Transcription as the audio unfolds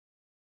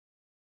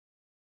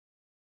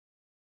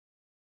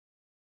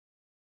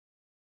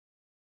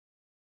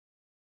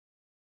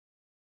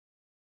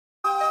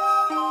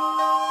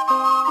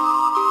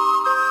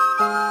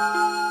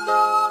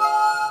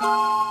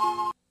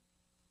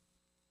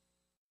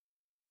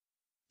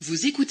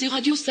Vous écoutez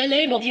Radio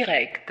Salem en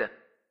direct.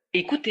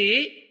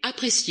 Écoutez,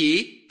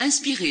 appréciez,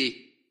 inspirez.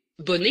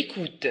 Bonne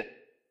écoute.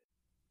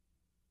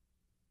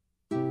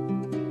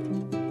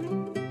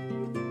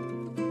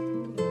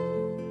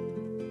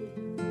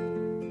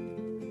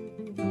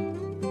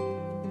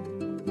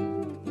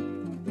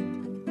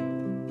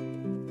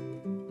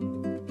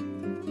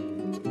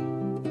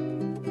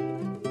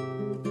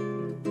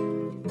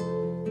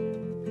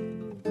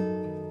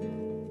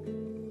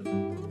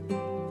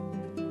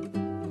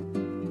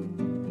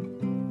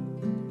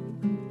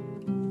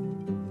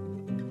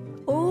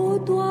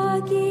 Toi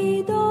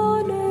qui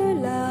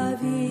donnes la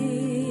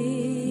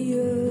vie,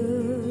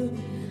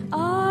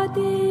 à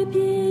tes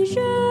pieds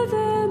je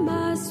veux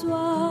m'asseoir,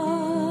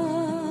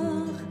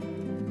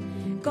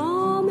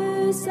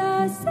 comme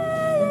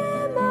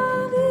s'asseyait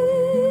Marie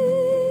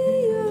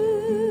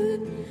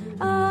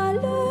à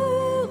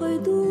l'heure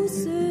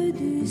douce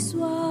du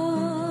soir,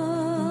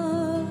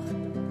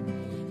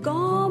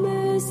 comme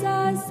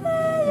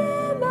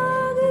s'asseyait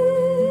Marie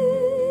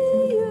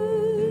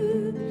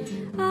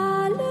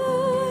à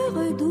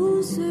l'heure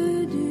douce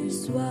du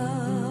soir.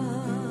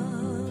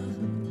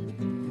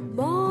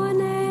 Bon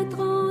être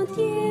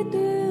entier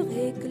te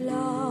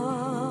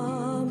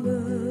réclame,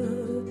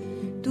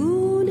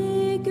 tout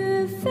n'est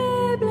que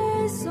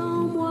faiblesse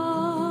en moi.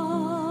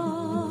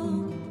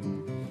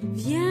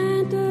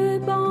 Viens te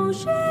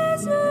pencher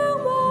sur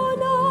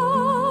mon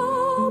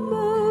âme,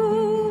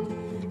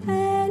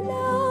 elle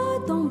a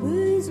tant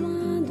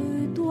besoin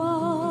de toi.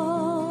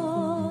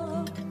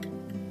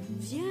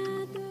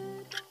 Viens te...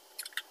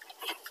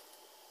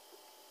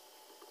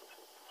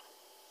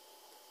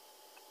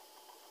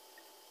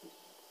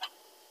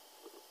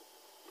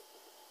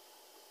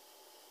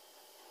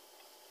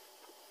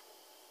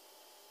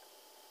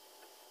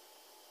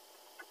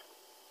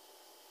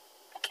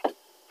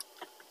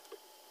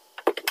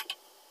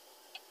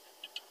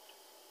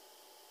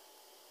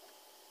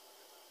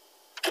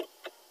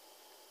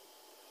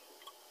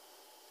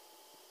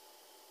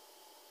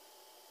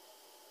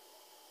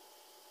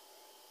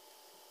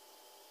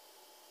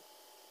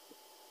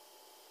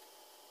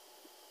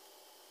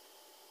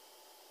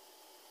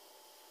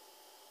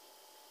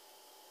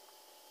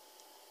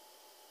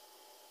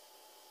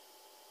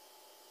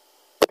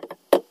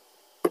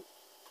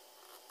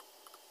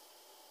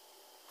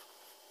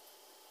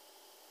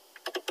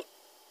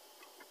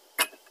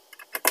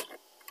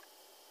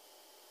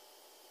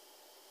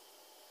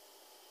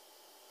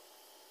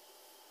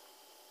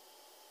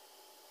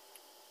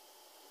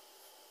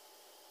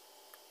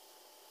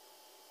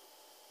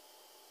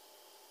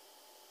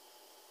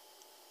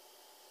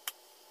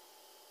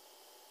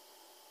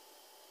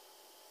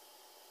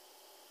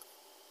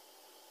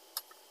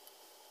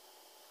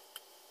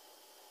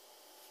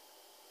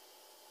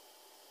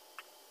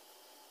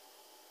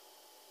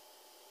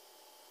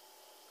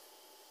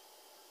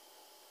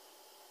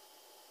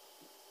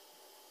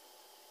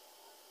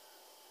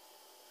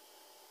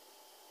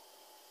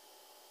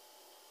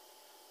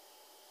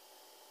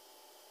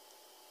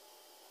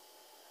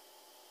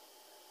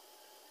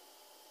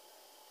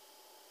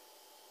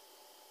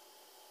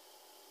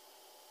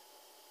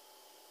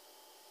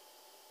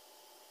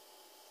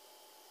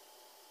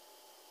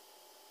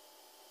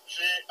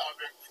 J'ai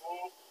avec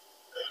vous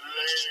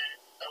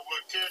les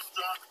requêtes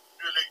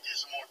de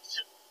l'Église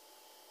mondiale.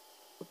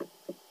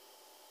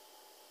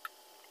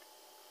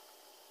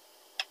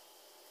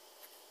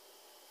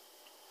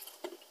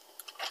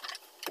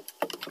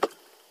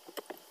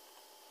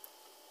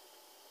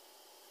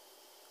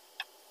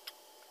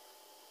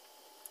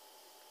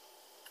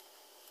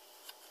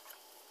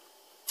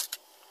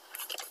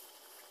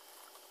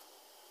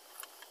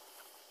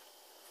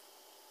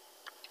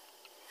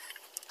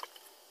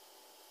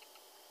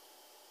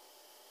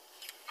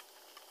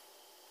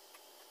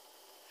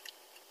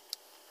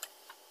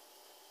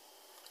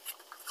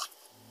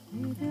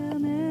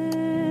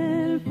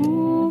 L'éternel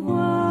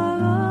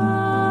pourvoira,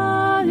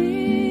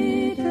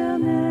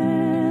 l'éternel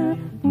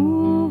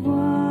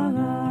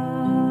pourvoira.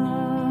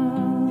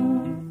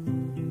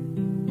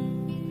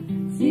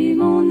 Si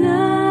mon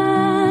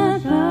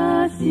impatience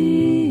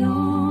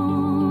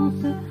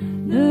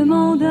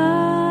demande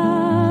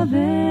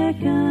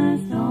avec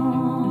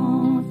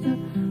instance,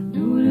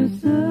 d'où le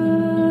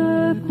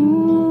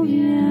secours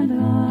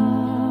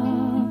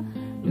viendra,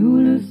 d'où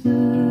le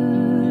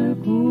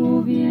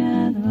secours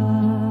viendra.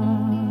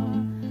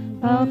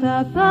 Par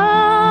ta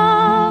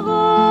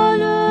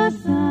parole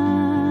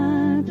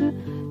sainte,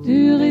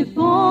 tu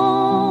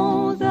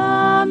réponds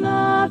à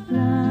ma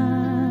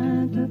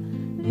plainte.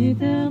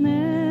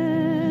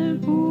 L'Éternel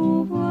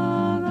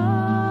pourvoira,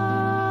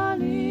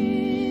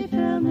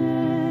 l'Éternel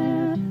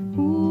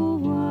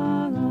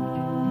pourvoira.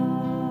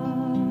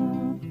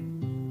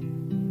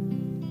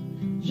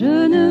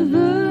 Je ne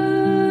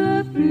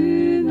veux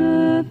plus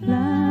me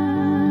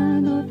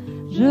plaindre,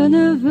 je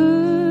ne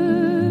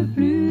veux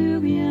plus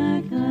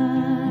rien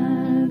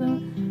craindre.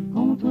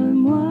 Contre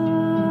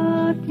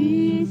moi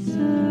qui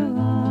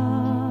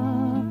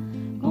sera,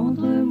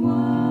 contre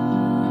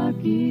moi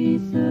qui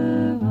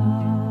sera.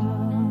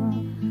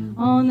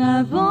 En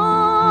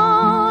avant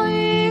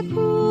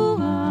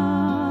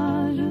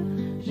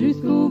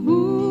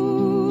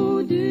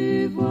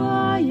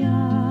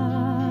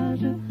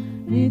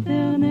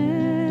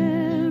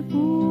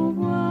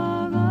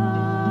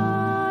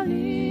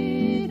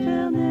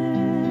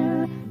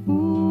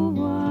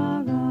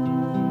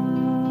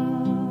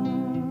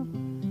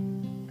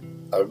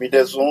Amis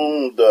des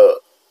ondes,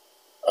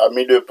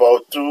 amis de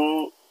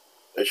partout,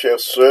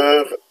 chères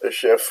sœurs,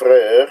 chers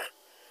frères,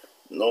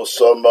 nous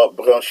sommes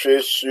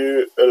branchés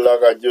sur la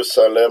radio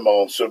Salem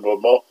en ce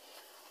moment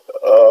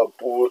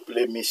pour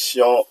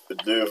l'émission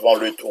Devant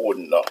le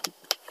trône.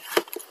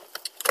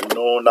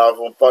 Nous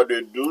n'avons pas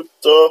de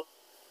doute,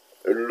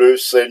 le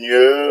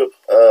Seigneur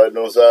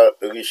nous a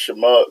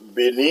richement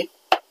bénis.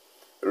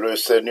 Le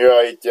Seigneur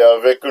a été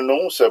avec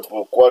nous, c'est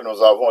pourquoi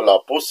nous avons la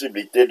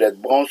possibilité d'être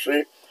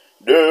branchés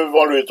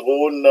devant le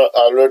trône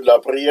à l'heure de la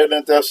prière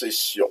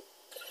d'intercession.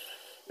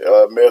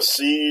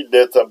 Merci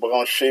d'être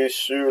branchés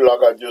sur la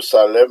radio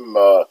Salem,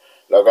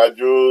 la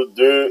radio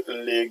de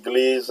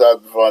l'Église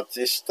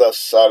adventiste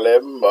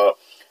Salem,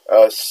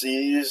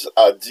 6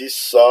 à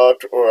 17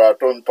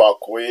 Oraton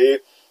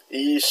Parkway,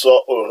 East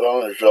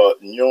Orange,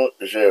 New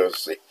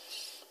Jersey.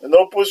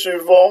 Nous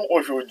poursuivons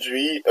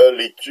aujourd'hui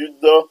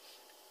l'étude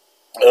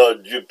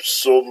du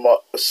psaume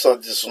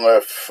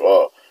 119,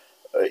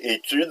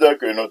 étude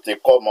que nous avons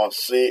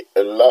commencé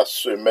la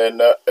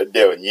semaine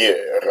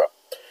dernière.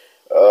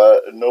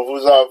 Nous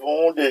vous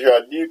avons déjà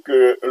dit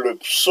que le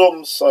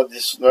psaume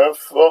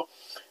 119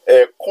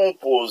 est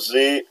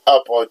composé à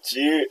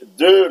partir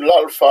de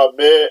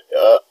l'alphabet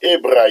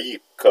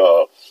hébraïque.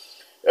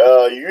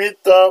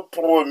 8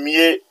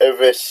 premiers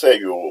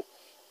versets.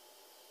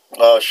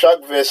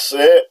 Chaque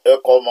verset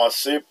est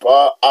commencé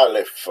par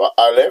Aleph.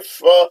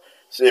 Aleph,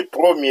 c'est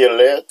première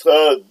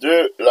lettre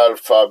de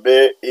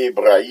l'alphabet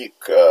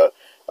hébraïque.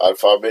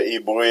 Alphabet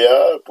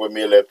hébreu,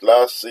 première lettre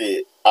là,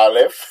 c'est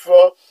Aleph.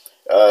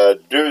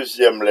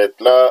 Deuxième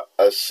lettre là,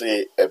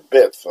 c'est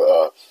Beth.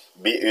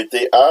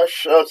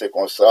 B-E-T-H, c'est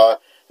comme ça,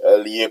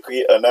 il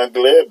écrit en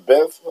anglais,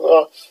 Beth,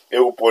 et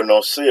vous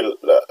prononcez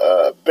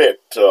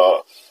Beth.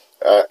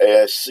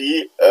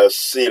 Ainsi,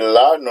 c'est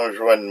là, nous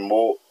jouons le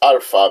mot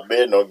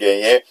alphabet, nous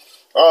gagnons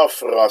en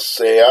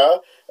français,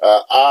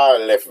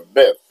 Aleph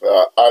Bet.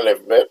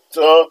 Aleph Bet,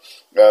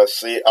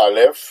 c'est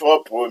Aleph,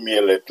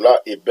 première lettre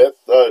là, et Bet,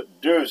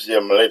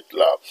 deuxième lettre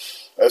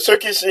là. Ce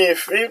qui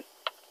signifie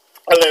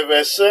les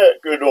versets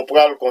que nous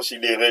pourrons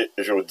considérer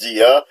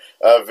aujourd'hui,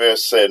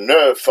 versets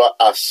 9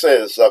 à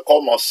 16,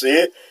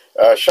 commencer,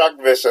 chaque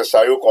verset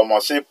ça a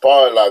commencé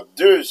par la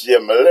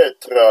deuxième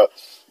lettre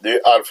de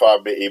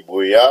l'alphabet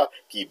hébreu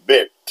qui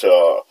Bet.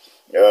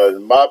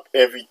 M'a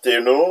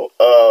invité nous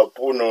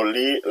pour nous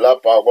lire la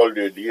parole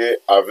de Dieu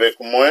avec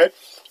moi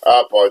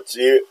à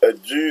partir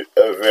du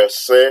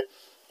verset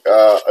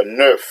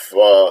 9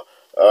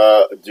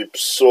 du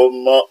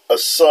psaume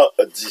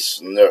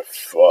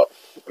 119.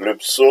 Le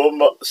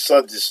psaume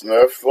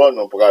 119,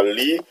 nous pourrons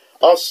lire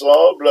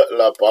ensemble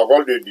la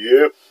parole de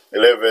Dieu,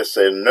 les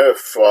versets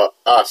 9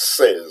 à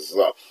 16.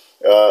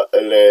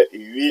 Les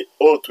 8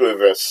 autres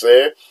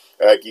versets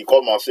qui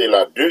commençaient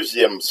la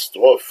deuxième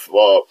strophe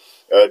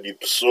du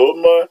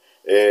psaume,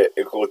 et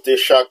écoutez,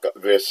 chaque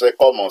verset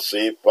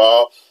commencé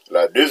par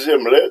la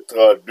deuxième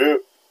lettre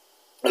de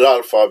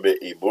l'alphabet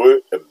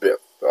hébreu, Beth.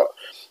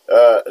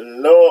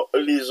 Nous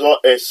lisons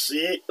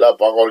ainsi la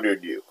parole de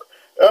Dieu.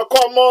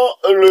 Comment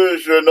le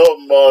jeune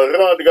homme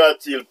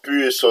rendra-t-il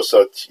pur son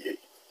sentier?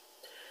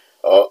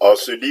 En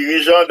se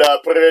dirigeant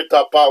d'après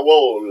ta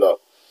parole,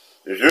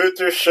 je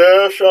te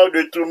cherche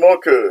de tout mon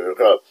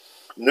cœur.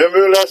 Ne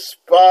me laisse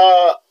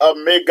pas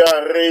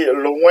m'égarer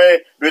loin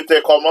de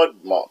tes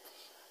commandements.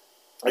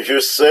 Je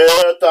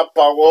serre ta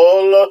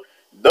parole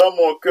dans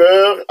mon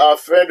cœur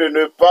afin de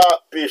ne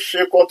pas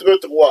pécher contre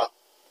toi.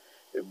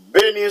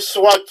 Béni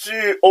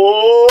sois-tu,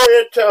 ô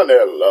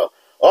Éternel,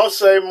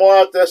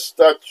 enseigne-moi tes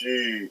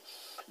statuts.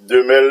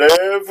 De mes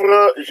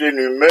lèvres,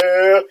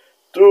 j'énumère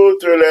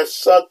toutes les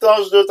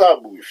sentences de ta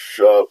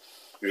bouche.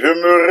 Je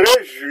me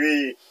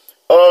réjouis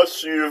en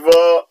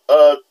suivant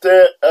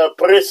tes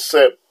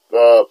préceptes,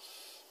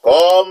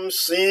 comme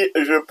si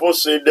je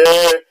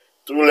possédais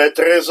tous les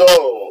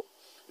trésors.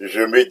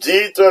 Je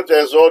médite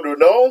tes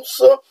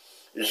ordonnances,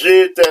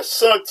 j'ai tes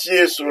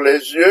sentiers sous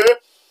les yeux,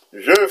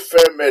 je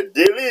fais mes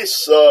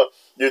délices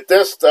de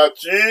tes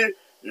statuts,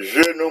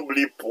 je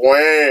n'oublie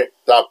point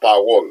ta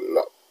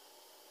parole.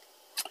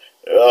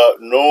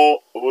 Nous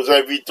vous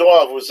invitons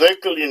à vous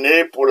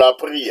incliner pour la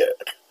prière.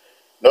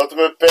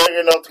 Notre Père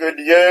et notre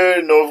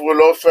Dieu, nous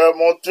voulons faire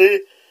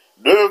monter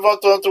devant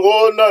ton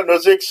trône nos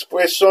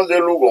expressions de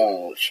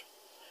louange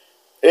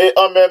et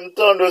en même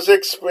temps nos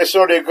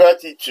expressions de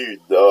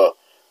gratitude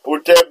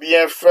pour tes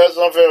bienfaits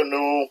envers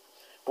nous,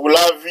 pour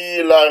la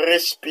vie, la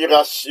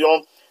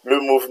respiration, le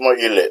mouvement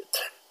et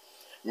l'être.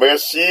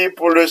 Merci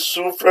pour le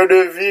souffle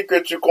de vie que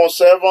tu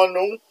conserves en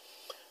nous.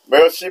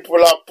 Merci pour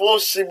la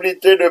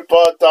possibilité de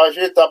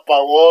partager ta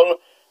parole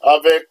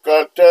avec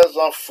tes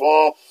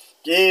enfants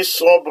qui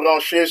sont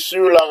branchés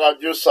sur la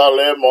radio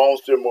Salem en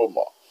ce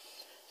moment.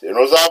 Si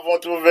nous avons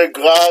trouvé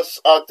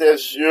grâce à tes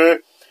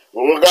yeux,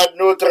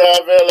 regarde-nous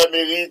travers le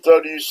mérite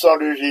du sang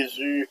de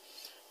Jésus,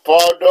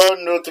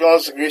 pardonne nos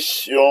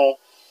transgressions,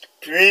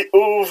 puis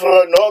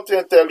ouvre notre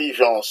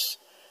intelligence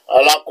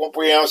à la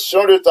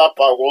compréhension de ta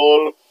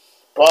parole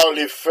par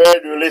l'effet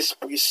de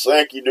l'Esprit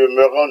Saint qui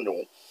demeure en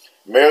nous.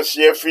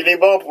 Merci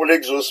infiniment pour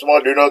l'exaucement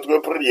de notre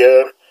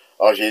prière,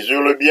 en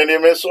Jésus le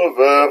bien-aimé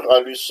Sauveur, à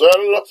lui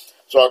seul,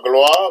 soit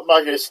gloire,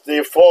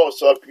 majesté,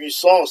 force,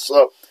 puissance,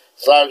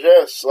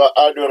 sagesse,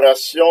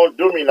 adoration,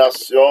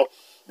 domination,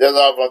 dès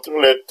avant tous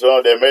les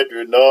temps, dès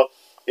maintenant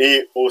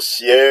et au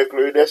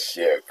siècle des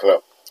siècles.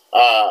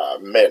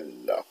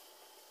 Amen.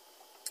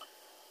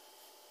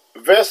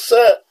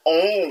 Verset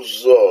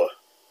 11,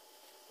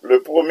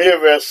 le premier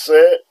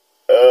verset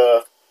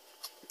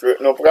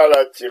que nous pourrons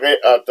attirer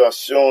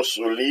attention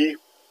sur lui,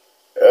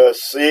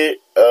 c'est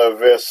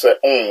verset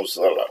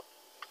 11 là.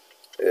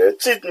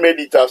 Petite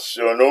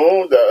méditation,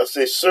 nous,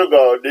 c'est se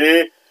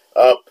garder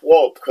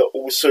propre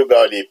ou se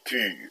garder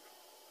pur.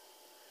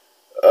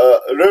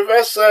 Le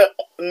verset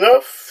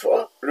 9,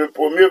 le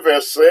premier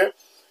verset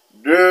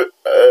de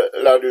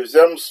la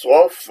deuxième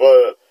strophe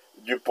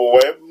du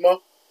poème,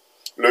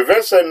 le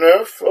verset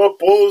 9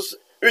 pose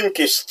une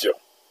question.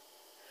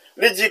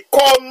 Il dit,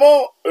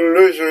 comment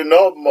le jeune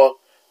homme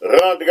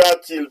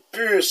rendra-t-il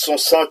pur son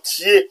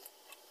sentier?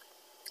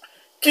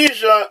 Qui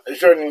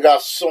jeune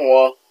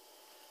garçon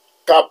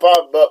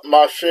capable de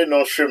marcher dans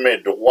le chemin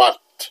droit?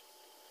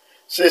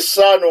 C'est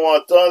ça nous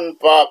entendons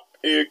par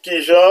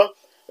qui gens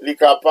est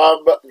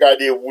capable de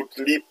garder route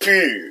li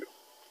pure.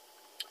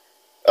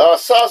 Alors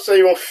ça c'est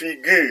une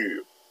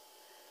figure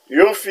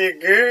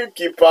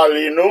qui parle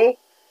nous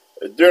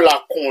de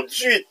la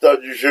conduite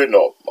du jeune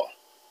homme.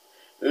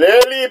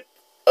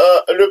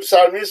 Le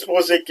psalmiste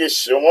pose des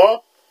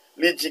questions,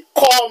 il dit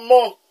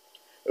comment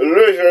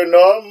le jeune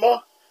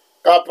homme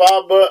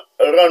capable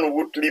de rendre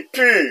route li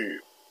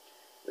pure.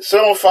 C'est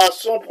une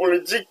façon pour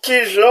lui dire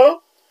qui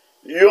gens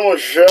un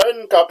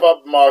jeune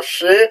capable de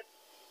marcher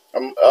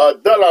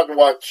dans la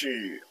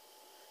droiture,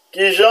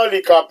 qui gens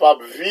est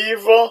capable de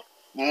vivre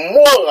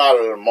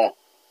moralement,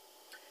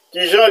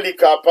 qui gens est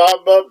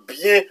capable de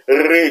bien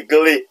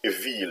régler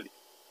vie.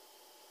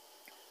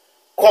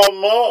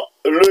 Comment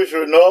le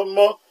jeune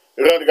homme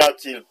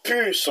rendra-t-il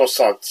pur son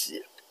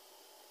sentier?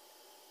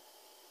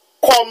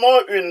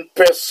 Comment une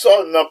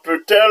personne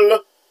peut-elle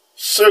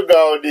se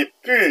garder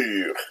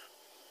pure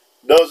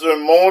dans un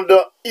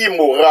monde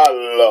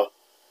immoral?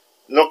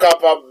 Nous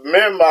capables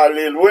même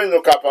aller loin,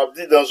 nous capables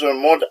de dire dans un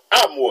monde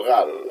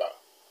amoral.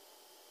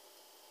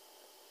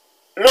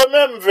 Le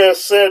même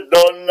verset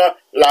donne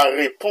la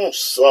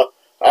réponse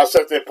à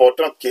cette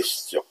importante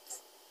question.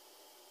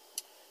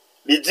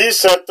 Il dit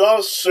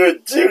Satan se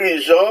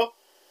dirigeant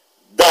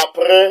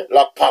d'après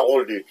la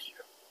parole de Dieu.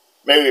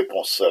 Mes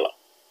réponses là.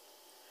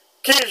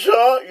 Qui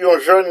genre un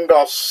jeune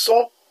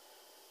garçon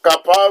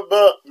capable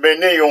de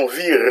mener une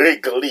vie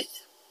réglée?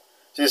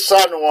 C'est ça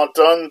nous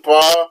entendons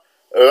par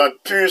rendre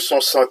pur son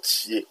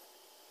sentier.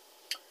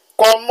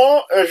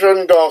 Comment un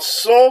jeune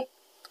garçon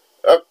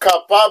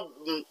capable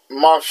de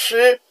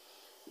marcher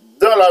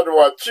dans la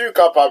droiture,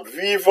 capable de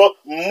vivre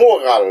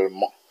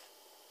moralement?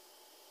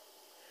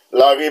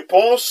 La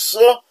réponse,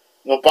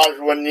 nous pas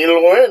jouer ni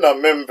loin dans le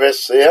même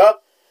verset,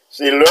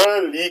 c'est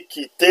l'un qui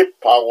quitter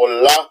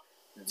parole là,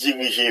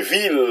 diriger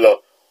ville,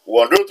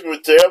 ou en d'autres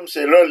termes,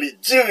 c'est l'un qui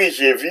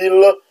diriger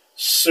ville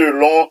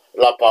selon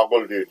la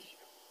parole de Dieu.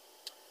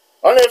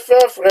 En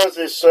effet, frères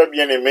et sœurs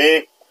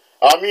bien-aimés,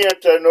 amis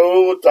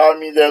internautes,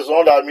 amis des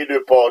ondes, amis de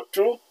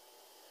partout,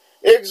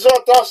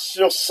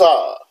 exhortation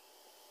ça,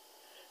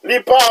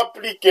 n'est pas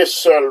appliquée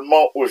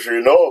seulement au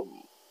jeune homme.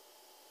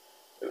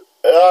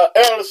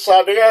 Elle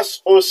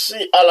s'adresse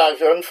aussi à la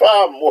jeune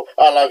femme ou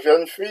à la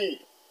jeune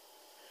fille.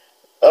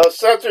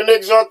 C'est une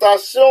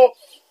exhortation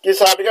qui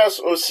s'adresse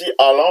aussi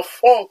à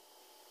l'enfant.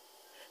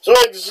 C'est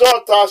une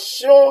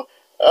exhortation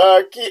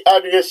qui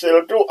adresse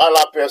le tout à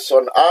la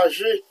personne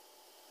âgée.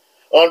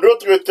 En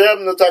d'autres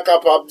termes, nous sommes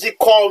capables de dire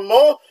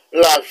comment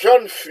la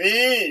jeune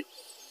fille,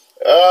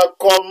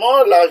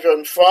 comment la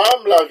jeune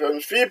femme, la jeune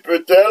fille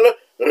peut-elle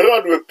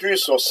rendre pur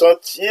son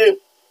sentier?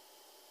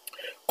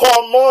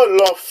 Comment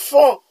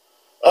l'enfant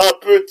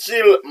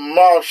peut-il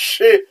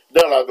marcher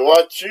dans la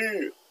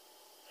droiture?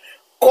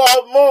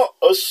 Comment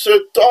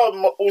cet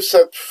homme ou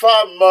cette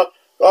femme,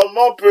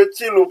 comment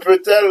peut-il ou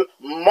peut-elle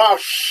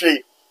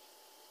marcher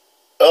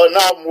en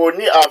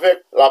harmonie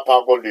avec la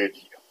parole de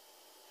Dieu?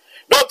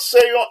 Donc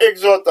c'est une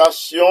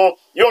exhortation,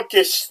 une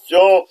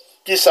question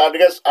qui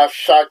s'adresse à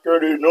chacun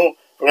de nous,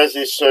 frères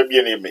et sœurs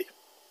bien-aimés.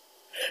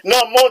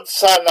 Dans le monde,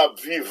 ça n'a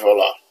vivre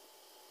là.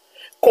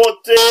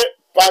 Côté,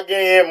 pas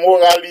gagner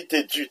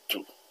moralité du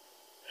tout.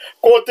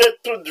 Côté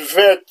toute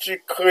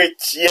vertu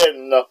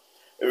chrétienne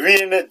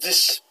vient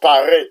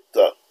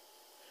disparaître.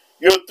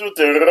 Ils ont tout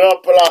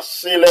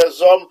remplacé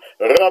les hommes,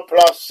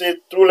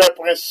 remplacé tous les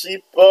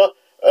principes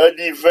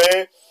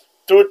divins,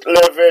 toutes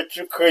les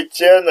vertus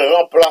chrétiennes,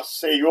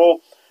 remplacé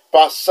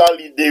par ça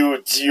l'idée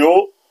Dieu,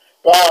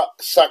 par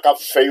ça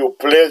qui fait au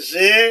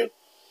plaisir.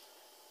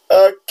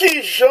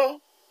 Qui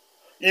gens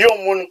yon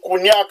moun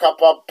kounya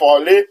capable de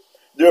parler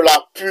de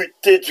la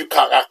pureté du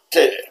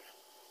caractère?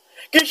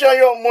 Qui gens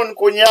yon moun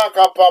kounya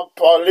capable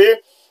de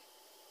parler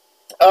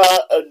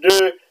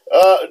de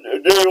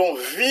une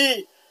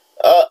vie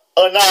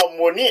en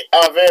harmonie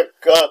avec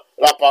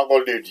la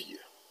parole de Dieu?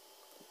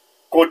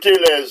 Côté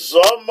les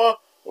hommes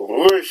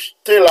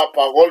rejeter la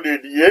parole de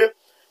Dieu,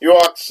 yo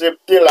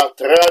accepté la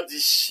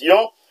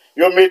tradition,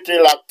 yo mettez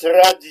la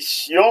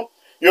tradition,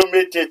 yo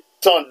mettez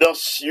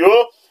tendance,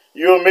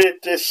 yo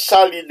mettez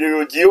sali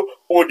de Dieu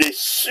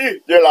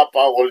au-dessus de la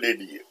parole de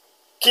Dieu.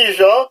 Qui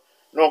gens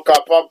non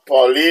capable de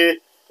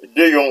parler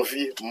de yon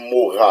vie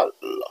morale.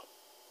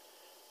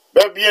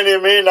 Ben bien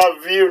aimé,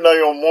 nous vivons dans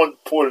un monde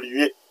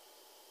pollué.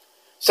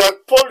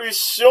 Cette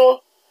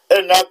pollution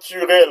est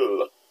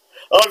naturelle.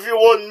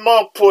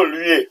 Environnement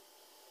pollué.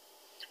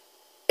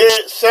 Et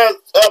cette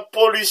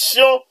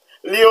pollution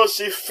est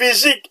aussi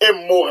physique et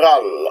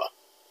morale.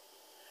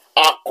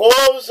 À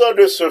cause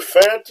de ce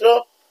fait,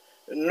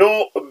 nous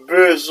avons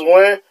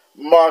besoin de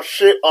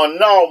marcher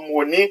en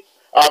harmonie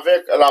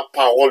avec la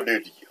parole de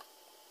Dieu.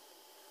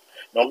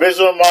 Nous avons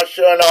besoin de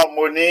marcher en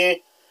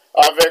harmonie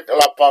avec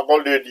la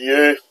parole de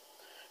Dieu.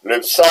 Le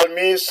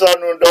psalmiste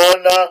nous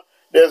donne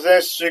des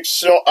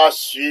instructions à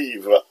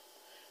suivre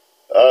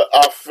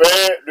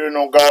afin de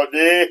nous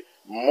garder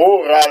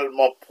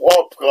moralement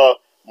propres,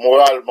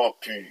 moralement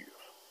purs.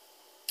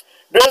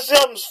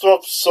 Deuxième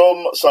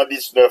psaume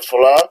 119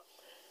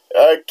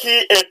 là,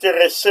 qui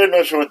intéressait nous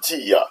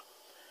aujourd'hui,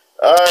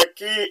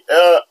 qui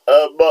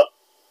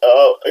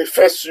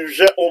fait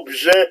sujet,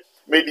 objet,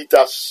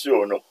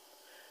 méditation.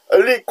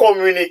 Lui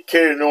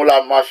communiquer nous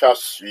la marche à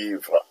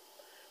suivre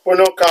pour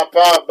nous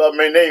capables de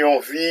mener une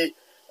vie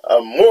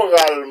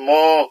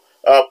moralement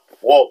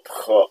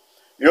propre,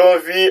 une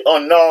vie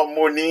en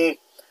harmonie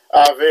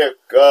avec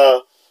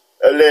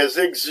les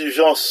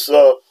exigences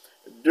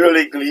de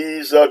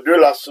l'Église, de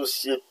la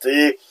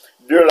société,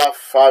 de la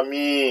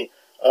famille,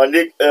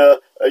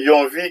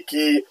 une vie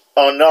qui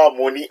en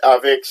harmonie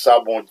avec sa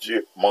bon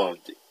Dieu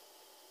mandé.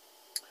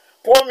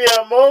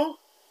 Premièrement,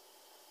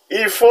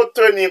 il faut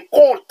tenir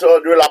compte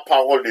de la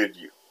parole de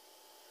Dieu.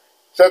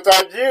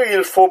 C'est-à-dire,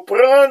 il faut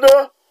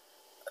prendre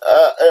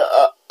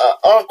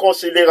en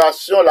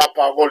considération la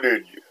parole de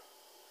Dieu.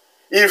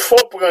 Il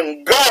faut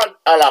prendre garde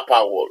à la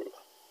parole.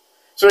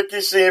 Ce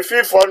qui signifie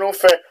qu'il faut nous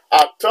faire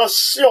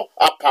attention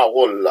à la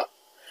parole là,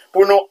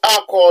 pour nous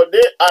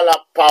accorder à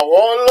la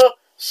parole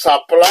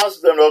sa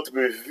place dans notre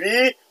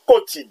vie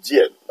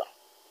quotidienne.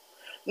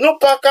 Nous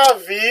pas qu'à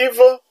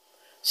vivre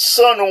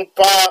sans nous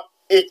pas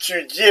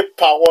étudier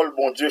parole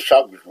bon Dieu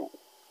chaque jour.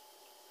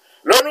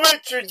 Lorsque nous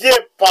étudions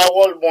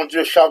parole bon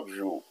Dieu chaque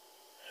jour,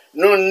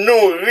 nous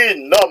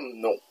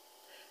nourrissons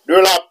de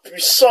la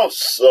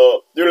puissance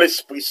de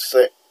l'Esprit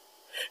Saint.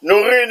 Nous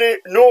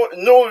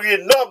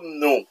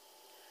nourrissons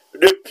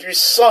de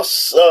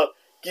puissance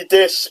qui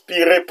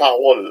t'inspire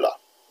parole là.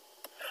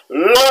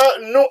 Là,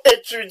 nous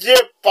étudions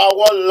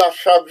parole là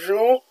chaque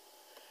jour,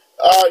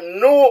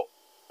 nous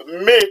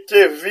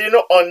mettons vie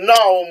en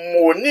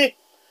harmonie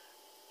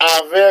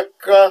avec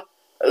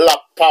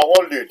la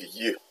parole de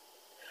Dieu.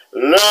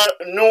 Là,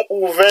 nous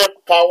ouvrons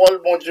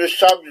parole, mon Dieu,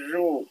 chaque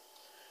jour.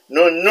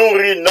 Nous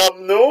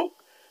nourrissons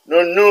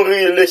nous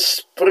nourrissons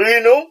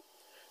l'esprit, nous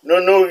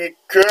nourrissons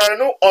cœur,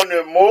 nous, en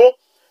un mot,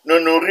 nous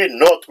nourrissons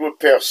notre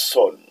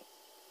personne.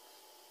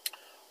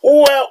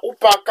 Ou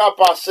pas qu'à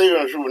passer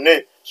une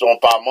journée sans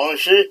pas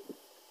manger.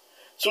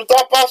 Si tu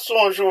n'as pas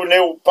une journée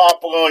ou pas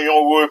prendre un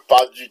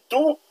repas du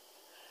tout,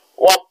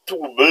 ou à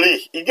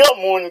t'oublier. Il y a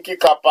des gens qui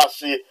ont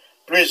passé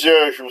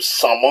plusieurs jours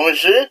sans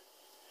manger,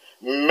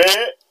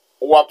 mais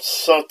ou a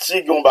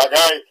senti un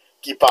bagay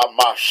qui pas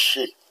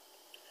marché.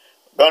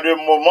 Dans le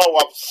moment où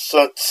a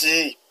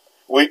senti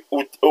oui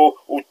ou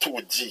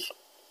tout dit.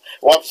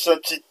 Ou a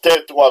senti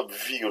tête ou a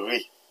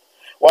viré.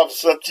 Ou a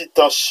senti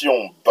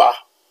tension bas.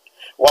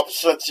 Ou a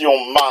senti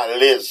un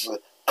malaise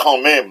quand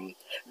même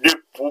de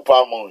pour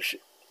pas manger.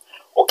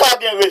 Ou ka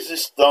gen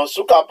résistance,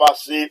 ou ka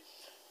passer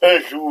un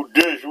jour,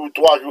 2 jours,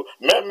 3 jours,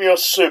 même une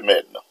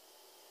semaine.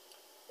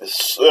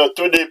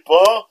 Tout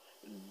dépend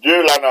de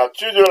la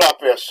nature de la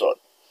personne.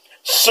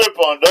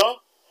 Cependant,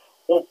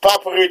 ou pas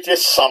prêter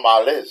sans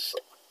malaise.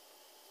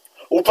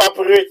 Ou pas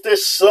prêter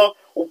sans,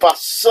 ou pas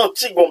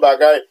sentir gon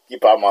bagay qui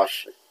pas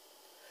marché.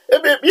 Eh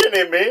bien, bien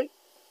aimé,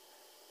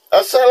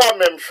 c'est la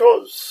même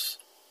chose.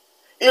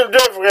 Il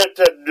devrait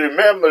être de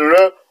même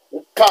là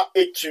ou pas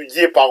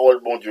étudier parole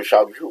bon Dieu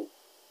chaque jour.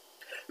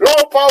 Là,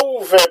 ou pas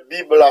ouvert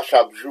Bible à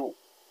chaque jour.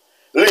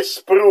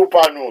 L'esprit ou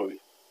pas nourri.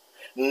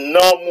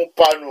 Non ou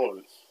pas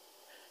nourri.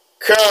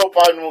 Cœur ou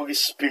pas nourri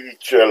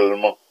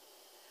spirituellement.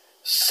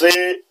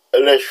 C'est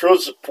les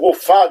choses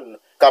profanes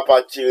qu'a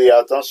pas tiré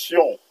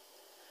attention.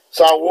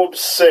 Ça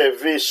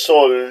observer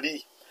son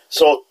lit,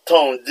 son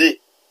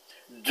tendé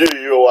de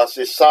yo,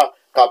 c'est ça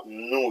qu'a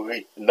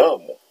nourri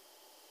non.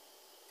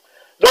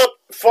 Donc,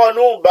 faut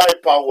nous bailler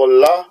parole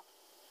là,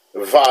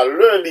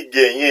 valeur li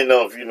gagner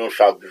dans vie nous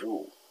chaque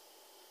jour.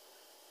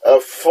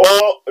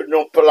 Faut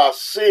nous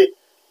placer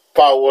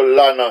parole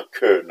là dans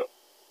cœur nous.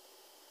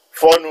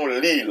 Faut nous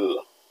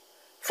lire,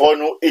 faut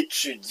nous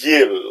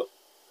étudier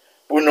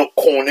pour nous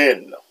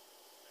connaître.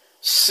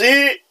 Si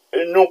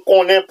nous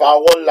connaissons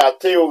parole là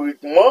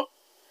théoriquement,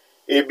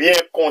 eh bien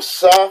comme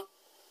ça,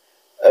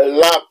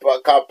 là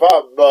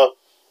capable de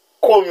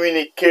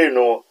communiquer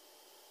nos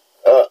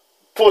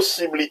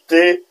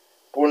possibilités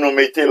pour nous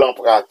mettre en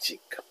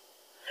pratique.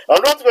 En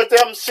d'autres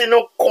termes, si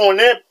nous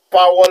connaissons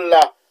parole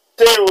là,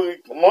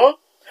 théoriquement,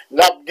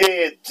 n'a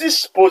gagné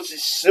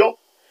disposition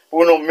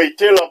pour nous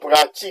mettre en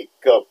pratique.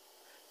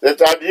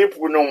 C'est-à-dire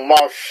pour nous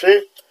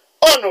marcher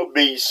en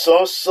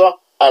obéissance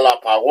à la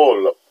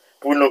parole.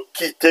 Pour nous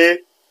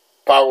quitter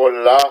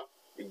parole là,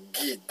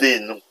 guider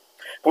nous.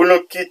 Pour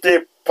nous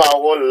quitter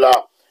parole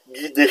là,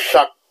 guider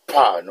chaque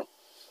pas nous.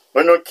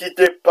 Pour nous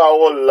quitter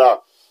parole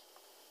là,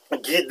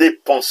 guider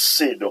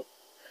pensée nous.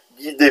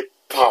 Guider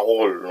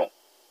parole nous.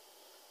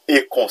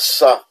 Et comme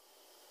ça,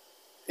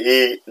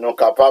 et nous sommes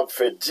capables de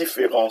faire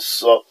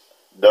différence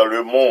dans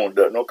le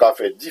monde. Nous sommes capables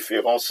de faire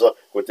différence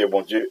côté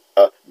bon Dieu,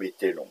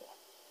 mettez-nous.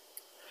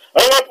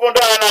 En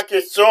répondant à la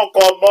question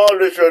comment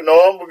le jeune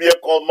homme, ou bien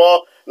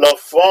comment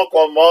l'enfant,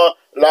 comment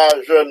la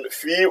jeune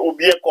fille, ou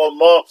bien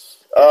comment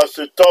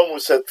cet homme ou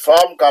cette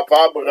femme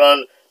capable de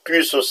rendre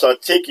plus au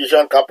sentier, qui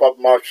est capable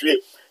de marcher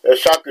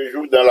chaque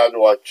jour dans la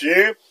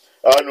droiture,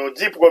 nous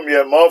dit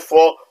premièrement,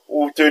 faut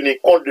ou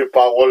tenir compte de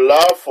paroles là,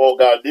 faut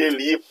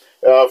garder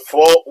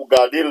faut ou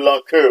garder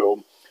l'encœur.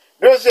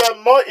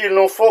 Deuxièmement, il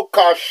nous faut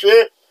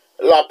cacher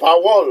la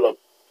parole.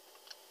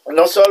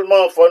 Non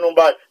seulement il faut nous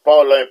battre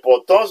par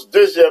l'importance,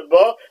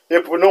 deuxièmement, et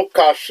pour nous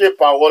cacher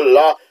parole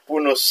là, pour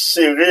nous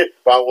serrer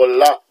parole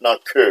là dans le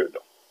cœur.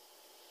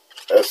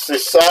 C'est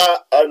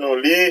ça, à nous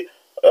lire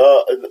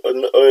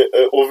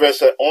au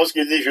verset 11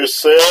 qui dit, je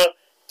serre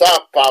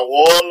ta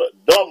parole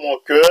dans mon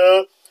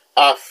cœur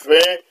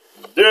afin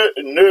de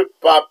ne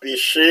pas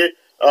pécher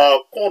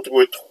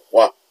contre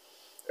toi.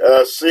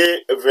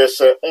 C'est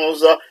verset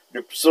 11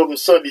 du psaume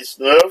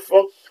 119,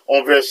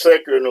 un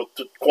verset que nous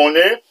tous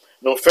connaissons,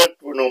 nous faisons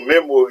pour nous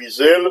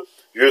mémoriser.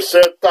 Je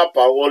serre ta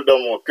parole dans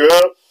mon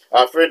cœur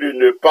afin de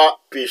ne pas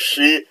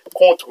pécher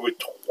contre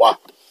toi.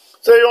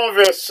 C'est un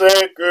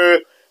verset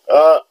que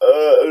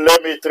les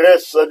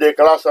maîtresses des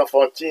classes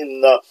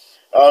enfantines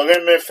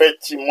remet fait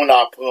Timon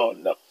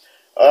apprendre.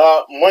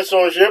 Moi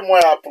songez, moi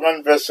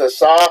apprendre verset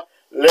ça,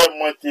 les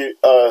moi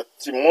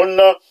Timon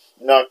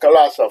dans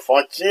classe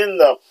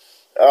enfantine,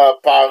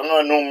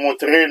 parents nous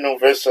montrer nous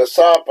verset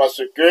ça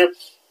parce que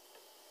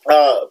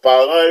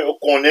parents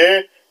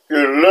connaissent que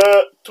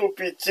le tout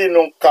petit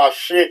nous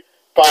caché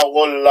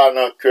parole là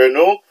dans que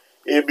nous,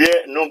 eh bien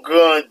nous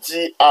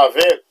grandit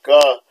avec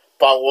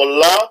parole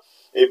là,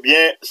 eh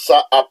bien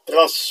ça a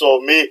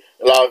transformé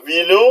la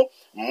vie nous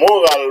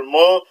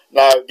moralement,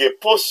 n'a des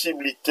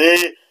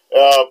possibilités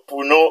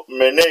pour nous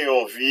mener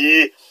une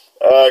vie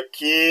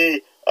qui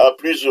est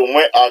plus ou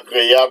moins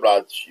agréable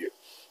à Dieu.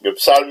 Le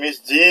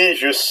psalmiste dit,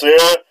 je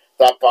serre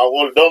ta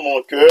parole dans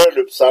mon cœur.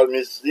 Le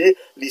psalmiste dit,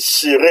 les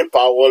serrer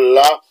parole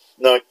là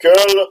dans le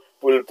cœur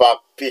pour ne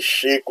pas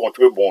pécher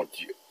contre bon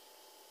Dieu.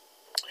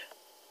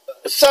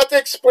 Cette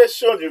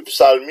expression du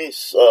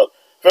psalmiste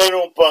fait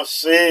nous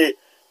penser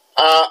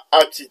à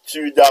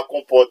attitude, à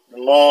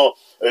comportement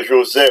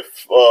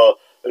Joseph.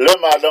 Le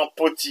madame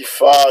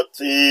Potiphar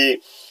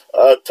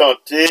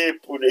tenté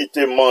pour lui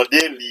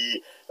demander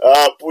lui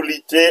pour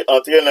lui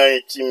entrer dans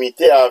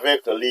l'intimité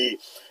avec lui.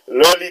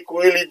 Le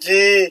il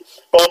dit,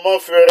 comment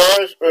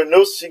ferais-je un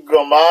aussi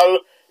grand mal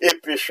et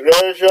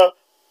pécherais-je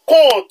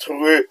contre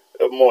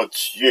mon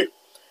Dieu?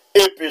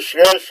 Et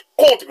pécherais-je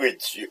contre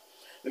Dieu?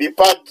 Il n'a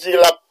pas dit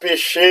la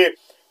péché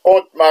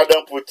contre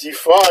madame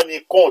Potiphar,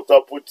 ni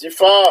contre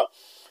Potiphar.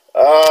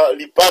 Il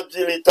n'a pas dit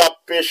il a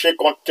péché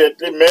contre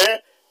tête,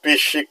 mais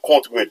péché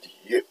contre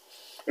Dieu.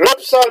 Le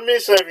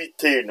psalmiste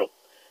invite nous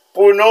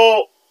pour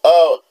nous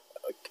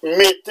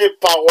mettre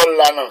parole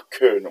là dans le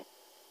cœur nous.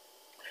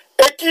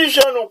 Et qui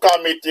j'en nous qu'à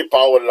mettre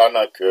parole là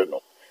dans le cœur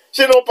nous?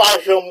 Sinon pas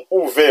jamais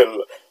ouvert,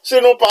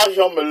 sinon pas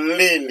jamais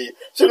lire,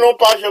 sinon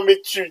pas jamais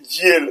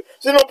étudier,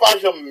 sinon pas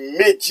jamais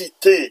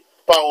méditer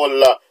parole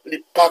là, il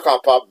n'est pas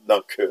capable dans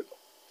le cœur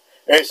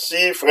nous.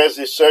 Ainsi, frères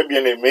et sœurs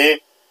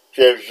bien-aimés,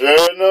 chers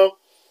jeunes,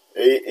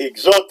 et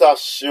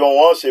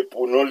exhortation, c'est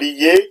pour nous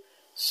lier,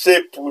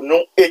 c'est pour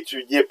nous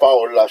étudier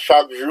parole là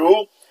chaque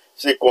jour.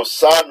 C'est comme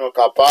ça nous sommes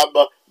capables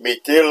de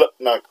mettre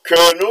dans le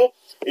cœur nous,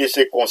 et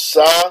c'est comme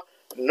ça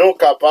nous sommes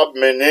capables de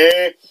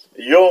mener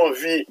une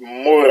vie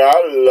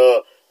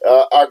morale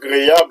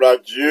agréable à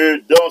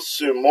Dieu dans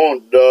ce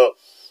monde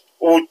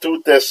où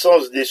tout est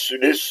sens dessus,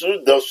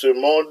 dans ce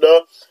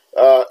monde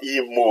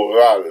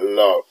immoral.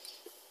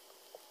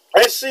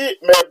 Ainsi,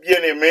 mes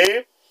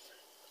bien-aimés,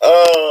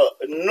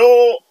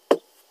 nous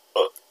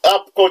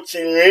avons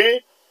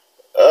continué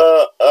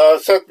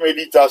cette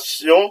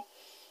méditation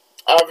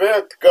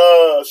avec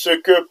ce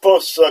que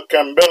pense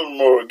Campbell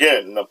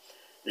Morgan.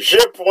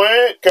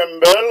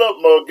 Campbell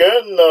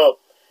Morgan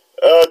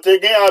t'es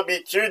gain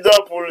habitude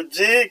pour le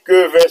dire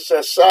que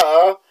verset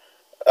ça,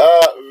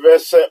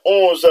 verset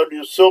 11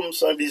 du psaume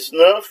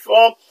 119,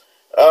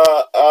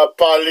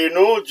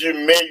 parlez-nous du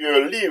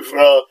meilleur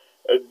livre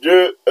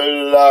de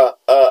la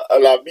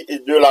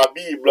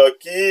Bible,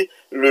 qui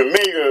le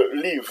meilleur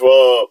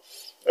livre.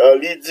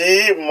 Il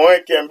dit, moi,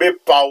 qu'aimé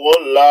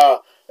parole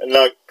là,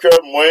 dans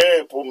que moi,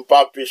 pour ne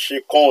pas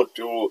pécher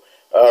contre.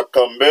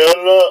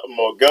 Campbell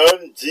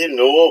Morgan dit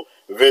nous,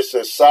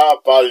 verset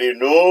ça,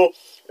 parlez-nous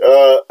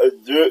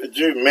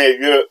du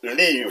meilleur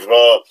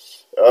livre.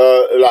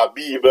 la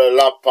Bible,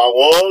 la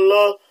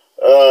parole,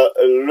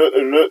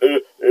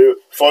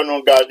 faut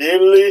nous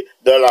garder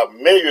dans la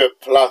meilleure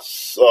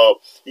place.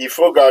 Il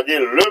faut garder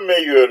le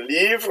meilleur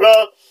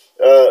livre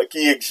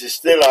qui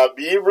existait, la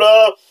Bible,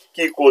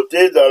 qui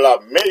côté dans la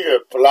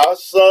meilleure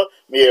place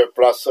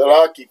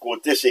là, qui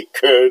côté c'est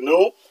que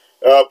nous,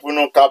 pour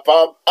nous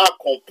capables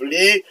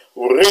d'accomplir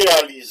ou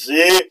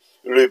réaliser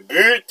le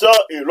but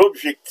et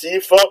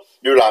l'objectif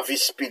de la vie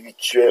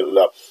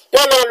spirituelle.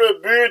 Quel est le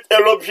but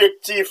et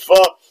l'objectif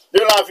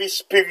de la vie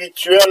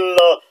spirituelle,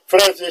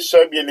 frères et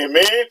sœurs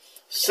bien-aimés?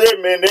 C'est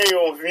mener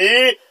une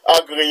vie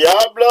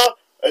agréable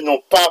et non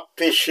pas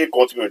pécher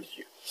contre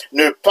Dieu.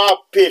 Ne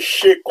pas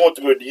pécher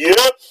contre Dieu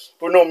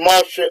pour nous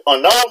marcher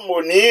en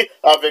harmonie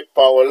avec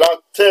parole,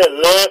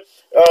 tel est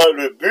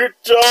le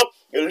but,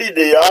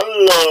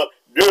 l'idéal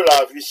de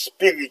la vie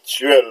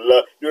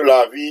spirituelle, de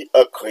la vie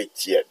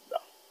chrétienne.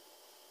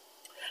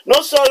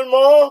 Non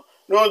seulement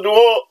nous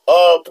devons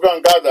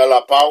prendre garde à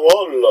la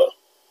parole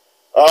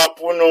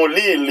pour nous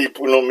lire,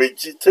 pour nous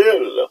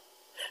méditer,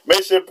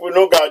 mais c'est pour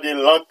nous garder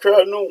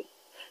l'encœur nous.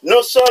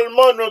 Non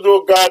seulement nous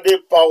devons garder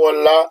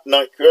parole là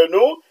dans le cœur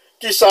nous,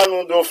 qui ça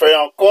nous doit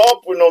faire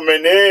encore pour nous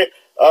mener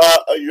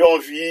une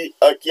vie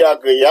qui est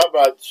agréable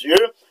à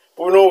Dieu,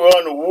 pour nous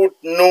rendre route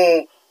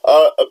nous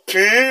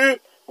pure,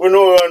 pour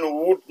nous rendre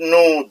route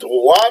nous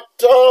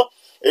droite,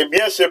 eh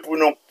bien c'est pour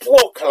nous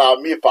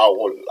proclamer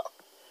parole là.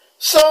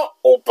 Sans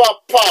ou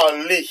pas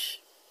parler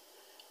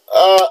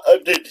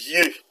de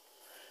Dieu,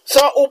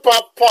 sans ou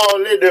pas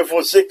parler de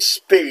vos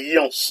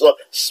expériences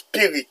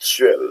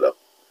spirituelles,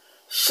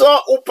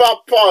 sans ou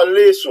pas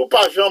parler, sans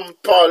pas jamais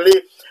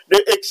parler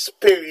de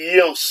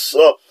expériences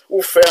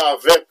ou faire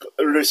avec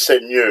le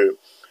Seigneur,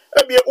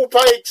 eh bien, ou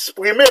pas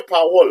exprimer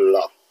parole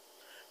là,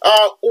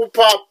 ou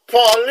pas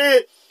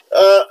parler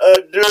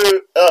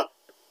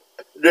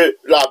de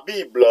la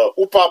Bible,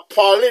 ou pas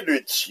parler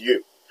de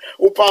Dieu,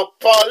 ou pas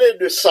parler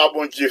de ça,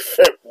 bon Dieu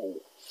fait pour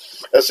vous.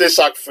 C'est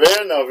ça que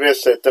fait dans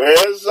verset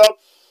 13,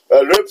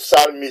 le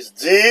psalmiste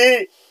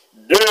dit,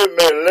 de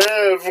mes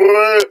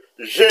lèvres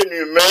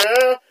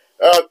j'énumère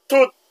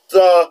toutes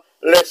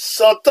les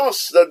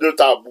sentences de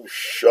ta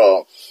bouche.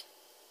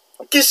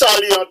 Qui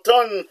s'allait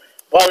entendre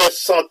par les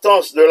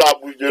sentences de la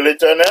bouche de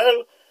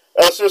l'Éternel?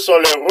 Ce sont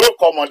les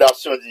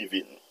recommandations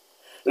divines.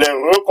 Les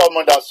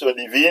recommandations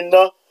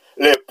divines,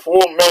 les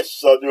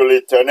promesses de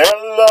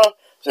l'Éternel,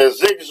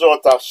 ses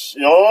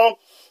exhortations,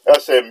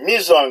 ses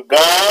mises en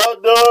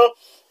garde,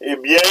 eh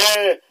bien,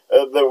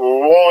 the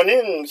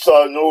warnings,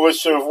 nous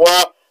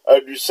recevoir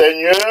du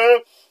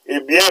Seigneur,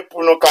 eh bien,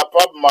 pour nous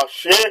capables de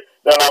marcher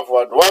dans la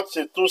voie droite,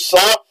 c'est tout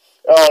ça,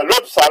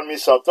 le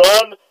psalmiste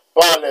entend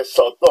par les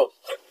sentences.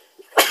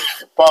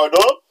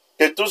 Pardon,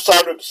 que tout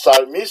ça, le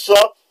psalmiste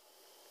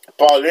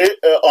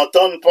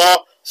entend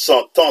par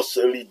sentence.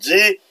 Il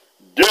dit,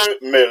 de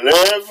mes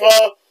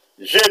lèvres,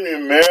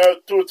 j'énumère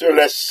toutes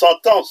les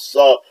sentences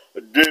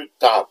de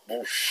ta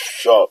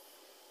bouche.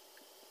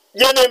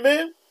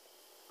 Bien-aimé,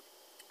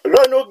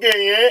 là nous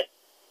gagnons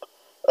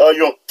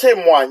un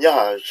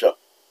témoignage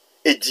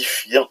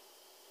édifiant.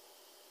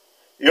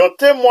 Un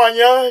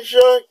témoignage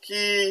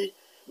qui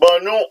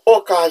nous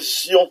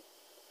occasion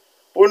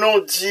pour nous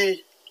dire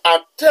à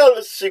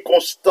telle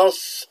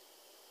circonstance,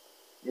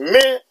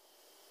 mais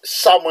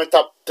ça m'a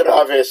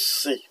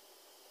traversé.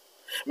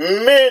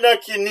 Mais dans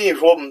qui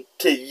niveau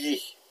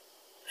m'teye,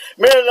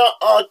 mais là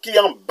en qui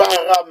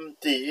embarras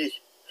m'teye,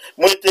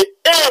 moi t'ai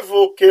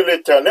invoqué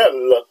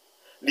l'Éternel,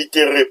 il te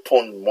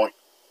répond moi.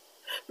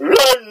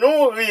 Là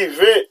nous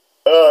river,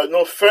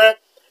 nous fait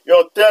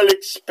une telle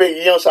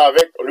expérience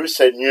avec le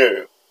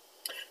Seigneur.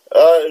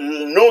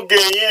 Nous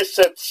gagnons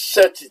cette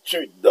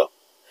certitude.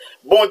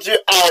 Bon Dieu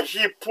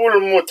agit pour le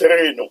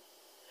montrer nous.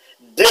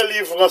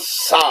 Délivrance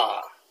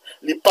ça,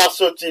 il pas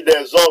sorti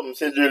des hommes,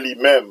 c'est de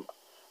lui-même.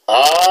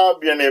 Ah,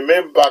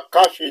 bien-aimé, m'pa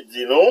caché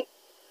dit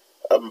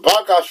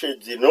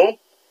non,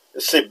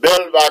 c'est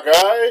belle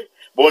bagaille,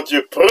 bon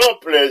Dieu prend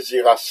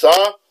plaisir à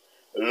ça,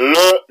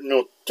 le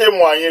nous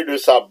témoigner de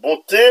sa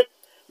bonté,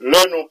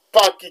 le nous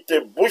pas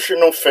quitter bouche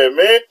non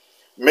fermée,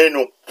 mais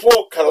nous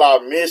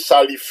proclamer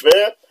ça lui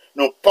fait,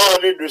 nous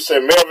parler de ses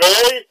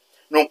merveilles,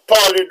 nous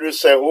parler de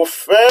ses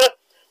refaits,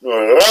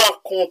 nous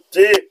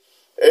raconter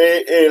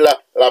et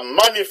la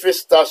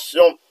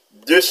manifestation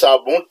de sa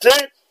bonté.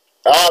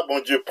 Ah, bon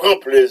Dieu prend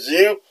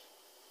plaisir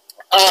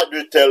à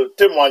de tels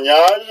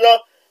témoignages,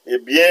 eh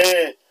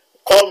bien,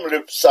 comme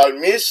le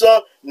psalmiste,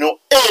 nous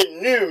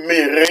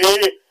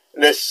énumérer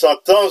les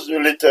sentences de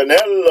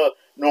l'Éternel,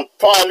 nous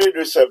parler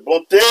de ses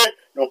bontés,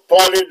 nous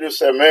parler de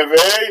ses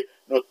merveilles,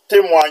 nous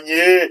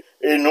témoigner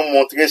et nous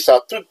montrer sa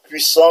toute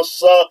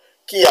puissance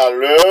qui a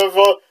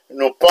l'œuvre,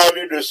 nous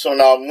parler de son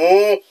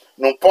amour,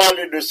 nous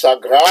parler de sa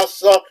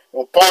grâce,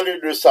 nous parler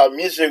de sa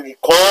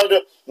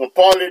miséricorde, nous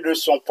parler de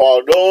son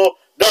pardon,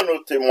 dans nos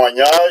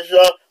témoignages,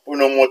 pour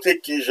nous montrer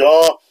qui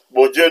genre,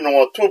 bon Dieu,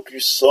 nous tout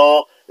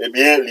puissant, eh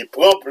bien, il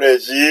prend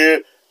plaisir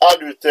à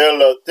de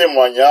tels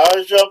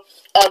témoignages,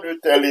 à de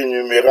telles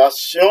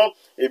énumérations,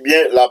 eh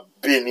bien, la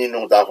bénit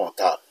nous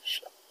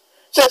davantage.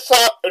 C'est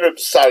ça le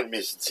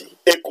psalmiste dit.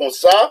 Et comme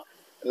ça,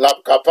 l'a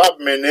capable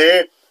de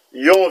mener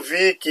une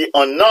vie qui est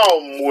en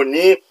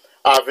harmonie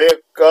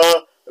avec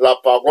la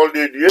parole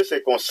de Dieu.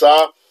 C'est comme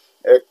ça,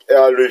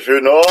 le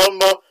jeune homme,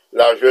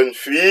 la jeune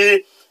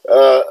fille,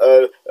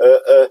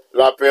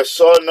 la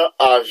personne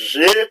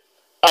âgée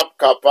est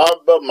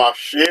capable de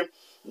marcher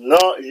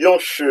dans un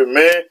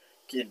chemin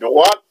qui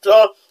droite,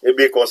 et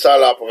bien comme ça,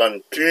 la prend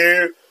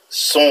pur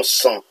son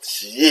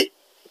sentier.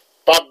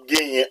 Pas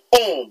gagner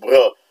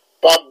ombre,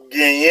 pas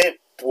gagner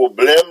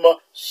problème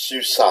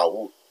sur sa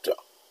route.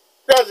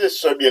 Regardez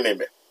ce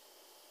bien-aimé.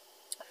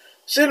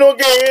 Si nous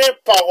gagnons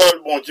parole,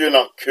 bon Dieu,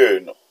 dans le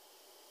cœur,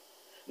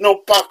 nous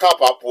pas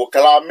capables de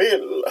proclamer.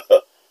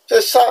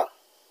 C'est ça.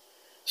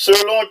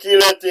 Selon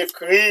qu'il est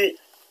écrit,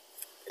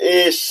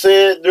 et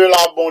c'est de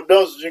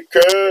l'abondance du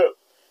cœur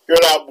que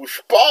la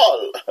bouche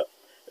parle.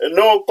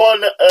 Nous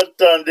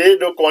entendez,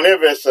 nous connaissons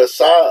verset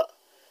ça,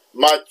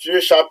 Matthieu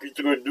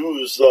chapitre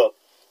 12,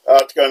 à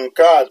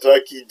 34,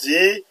 qui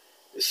dit,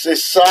 c'est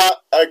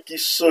ça qui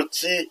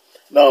sortit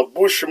dans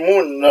bouche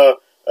moun,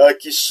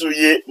 qui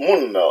souillait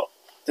moun.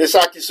 C'est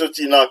ça qui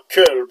sortit dans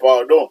cœur,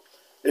 pardon.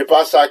 Et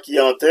pas ça qui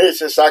entré,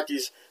 c'est ça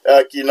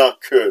qui dans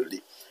cœur.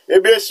 Et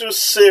bien sûr,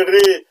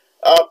 serrer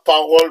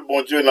parole,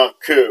 bon Dieu, dans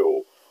cœur.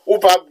 Ou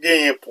pas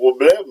gagner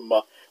problème.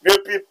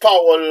 Depuis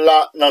parole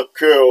là dans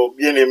cœur,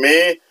 bien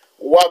aimé,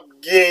 ou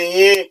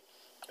gagner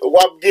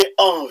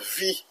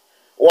envie,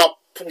 ou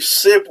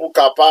pousser pour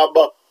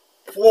capable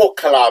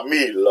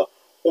proclamer,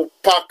 ou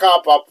pas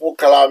capable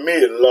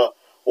proclamer,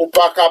 ou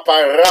pas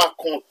capable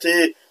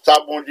raconter ça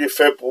bon Dieu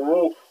fait pour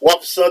vous, ou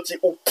senti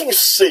ou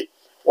pousser,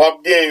 ou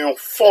gagner une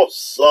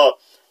force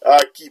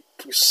qui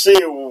pousse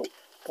ou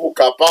pour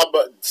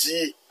capable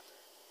dire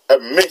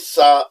mais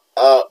ça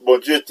bon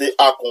Dieu t'est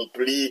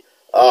accompli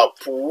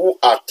pour vous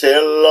à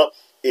telle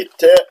et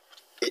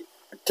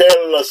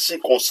telle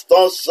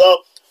circonstance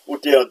où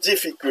tu es en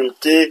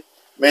difficulté,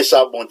 mais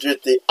ça, bon Dieu,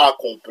 t'est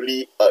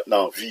accompli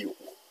dans la vie.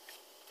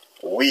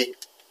 Oui,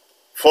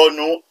 faut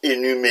nous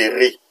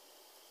énumérer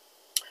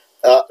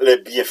les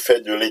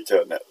bienfaits de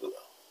l'Éternel.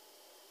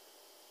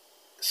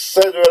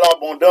 C'est de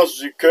l'abondance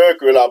du cœur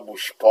que la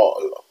bouche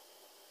parle.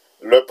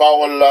 Le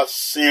parole là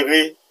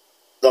serré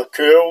dans le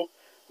cœur,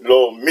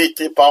 le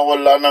mettez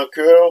parole là dans le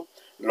cœur,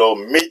 le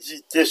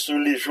méditer sur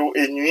les jours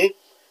et nuits,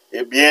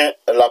 eh bien,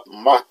 la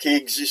marqué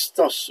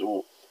existence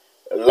ou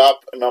la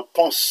dans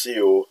pensée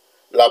ou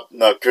la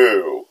dans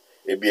cœur,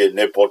 eh bien,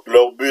 n'importe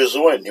leur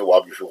besoin ni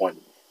wap joindre.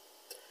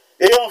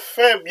 Et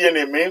enfin,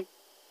 bien-aimés,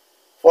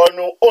 faut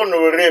nous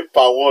honorer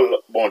parole,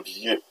 bon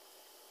Dieu.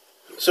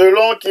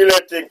 Selon qu'il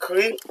est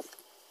écrit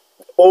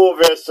au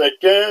verset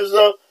 15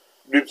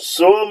 du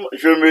psaume,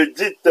 je me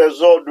dis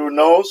tes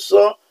ordonnances,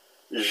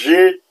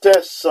 j'ai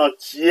tes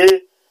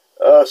sentiers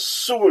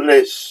sous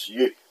les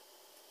cieux.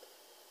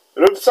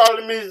 Le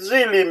psalmiste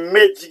dit,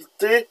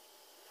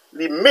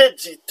 il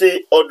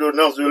méditer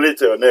ordonnance de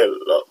l'Éternel.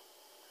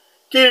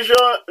 Qui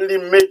genre il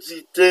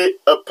méditer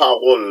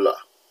parole là?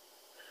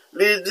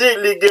 Il dit,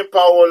 il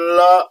parole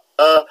là,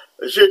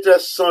 j'étais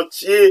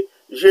sentier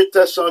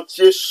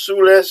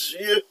sous les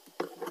yeux.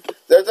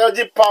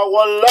 C'est-à-dire,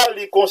 parole là,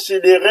 il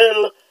considérait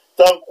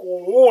tant que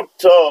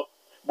route,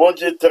 bon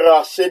Dieu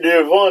tracé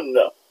devant.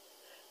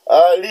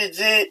 Il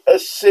dit,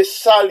 c'est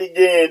ça, il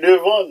gagne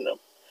devant.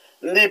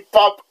 Il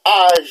pas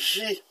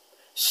agit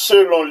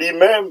selon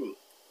lui-même.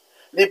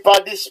 Il pas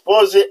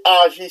disposé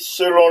à agir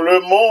selon le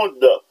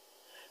monde.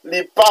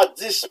 Il pas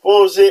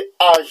disposé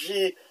à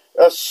agir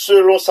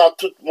selon ça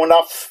tout le monde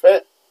a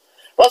fait.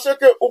 Parce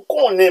que, ou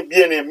qu'on est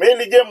bien aimé,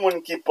 il y a des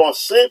gens qui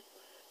pensaient,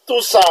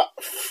 tout ça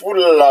foule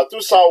là, tout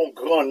ça en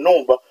grand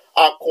nombre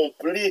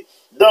accompli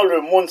dans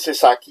le monde, c'est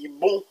ça qui est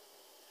bon.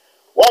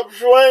 Ou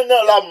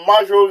joindre la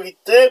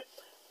majorité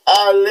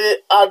à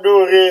aller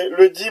adorer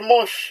le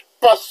dimanche.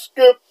 Parce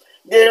que,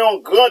 il y a une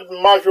grande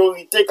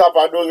majorité qui a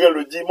adoré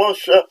le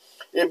dimanche,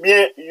 eh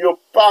bien, ils n'ont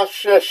pas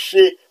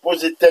cherché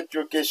poser tête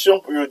de question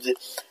pour dire,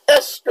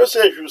 est-ce que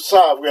c'est juste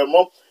ça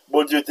vraiment,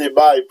 bon Dieu te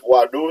baille pour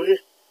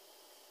adorer?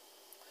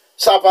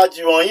 Ça va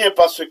dire rien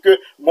parce que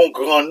mon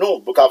grand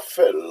nombre qu'a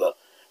fait là.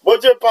 Bon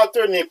Dieu pas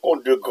tenir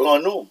compte de grand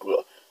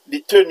nombre,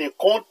 il tenir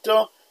compte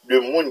de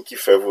monde qui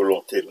fait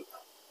volonté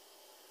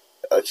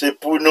là. C'est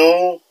pour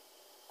nous,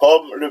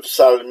 comme le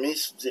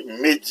psalmiste dit,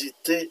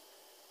 méditer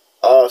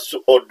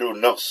sur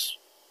ordonnance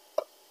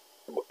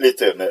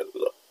l'Éternel.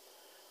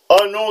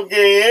 En nous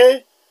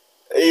gagné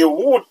et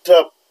route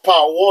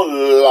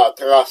parole la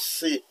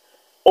tracée,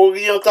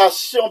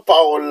 orientation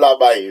parole la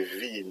baille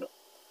vie.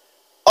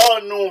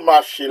 En nous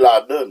marcher la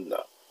donne.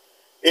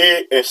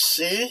 Et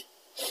ainsi,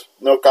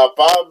 nous sommes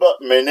capables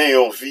de mener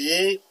une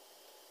vie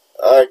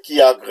qui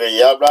est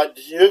agréable à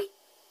Dieu.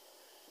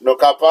 Nous sommes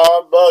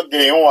capables de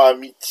gagner une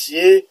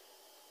amitié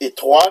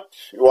étroite,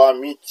 une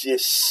amitié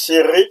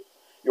serrée,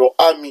 une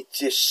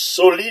amitié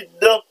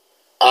solide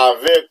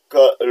avec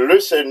le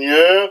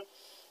Seigneur.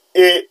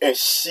 Et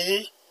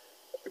ainsi,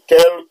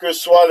 quelles que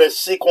soient les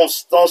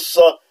circonstances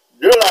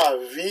de la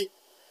vie,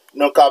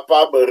 nous sommes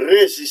capables de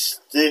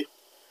résister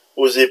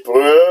aux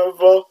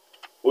épreuves,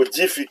 aux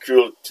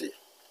difficultés.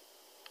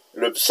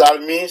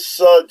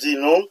 psalmiste dit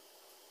nous,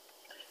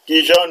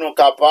 qui gens nous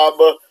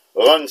capables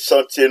rendre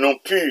sentir nous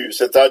purs,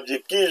 c'est-à-dire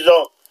qui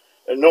gens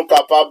nous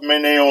capables de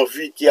mener une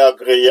vie qui est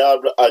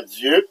agréable à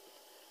Dieu,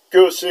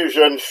 que ces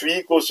jeunes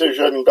filles, que ces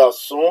jeunes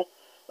garçons,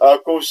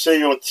 que ces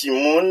yon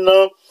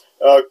timoun,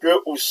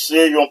 que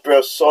c'est une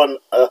personne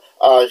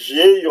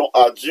âgée, une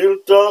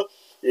adulte,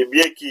 et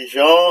bien qui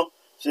gens,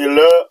 c'est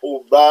l'heure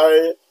où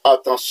bail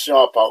attention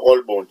à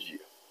parole bon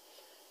Dieu.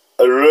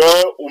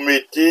 L'heure où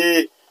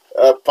mettez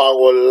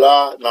parole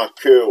là dans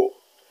le cœur.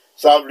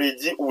 Ça veut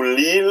dire ou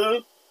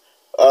l'île,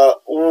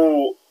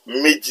 ou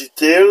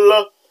méditer,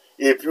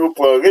 et puis ou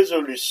prendre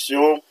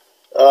résolution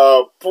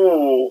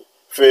pour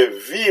faire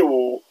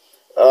vivre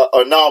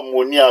en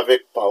harmonie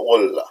avec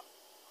parole là.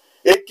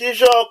 Et qui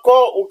j'ai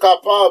encore ou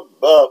capable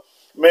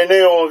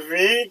mener une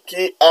vie qui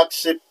est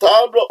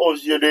acceptable aux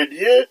yeux de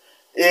Dieu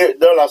et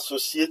dans la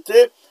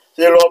société,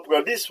 c'est leur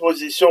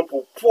prédisposition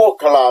pour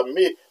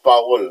proclamer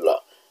parole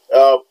là.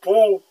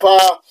 Pour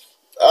pas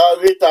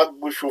arrêter la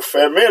bouche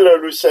fermée,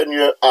 le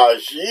Seigneur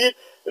agit,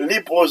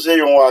 lui poser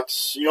une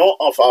action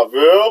en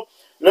faveur,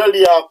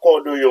 lui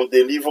accorder une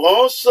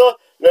délivrance,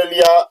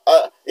 lui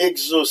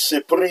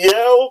exaucer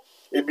prière,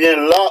 et bien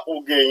là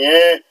où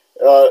gagne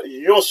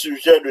un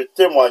sujet de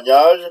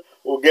témoignage,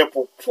 ou bien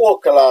pour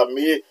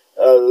proclamer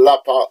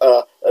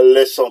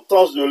les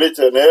sentences de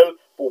l'Éternel,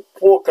 pour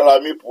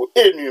proclamer, pour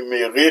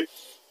énumérer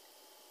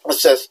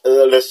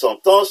les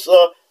sentences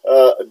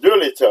de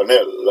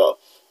l'Éternel.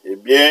 Eh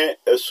bien,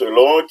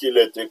 selon qu'il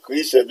est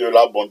écrit, c'est de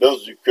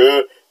l'abondance du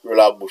cœur que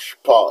la bouche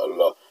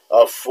parle.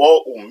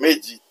 Faut ou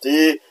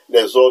méditer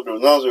les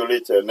ordonnances de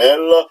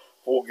l'Éternel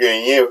pour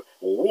gagner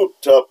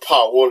route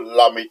parole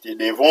la mettez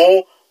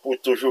devant, pour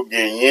toujours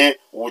gagner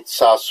route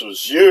ça sous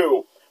yeux,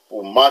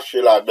 pour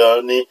marcher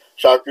là-dedans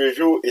chaque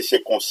jour, et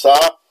c'est comme ça,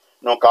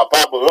 non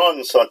capable de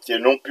rendre santé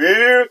non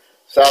pure,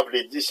 ça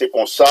veut dire c'est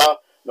comme ça,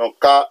 non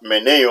qu'à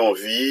mener une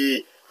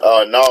vie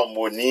en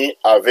harmonie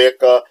avec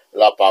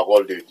la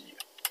parole de Dieu.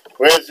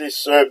 Frères et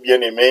sœurs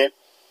bien-aimés,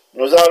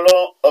 nous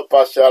allons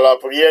passer à la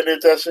prière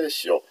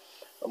d'intercession.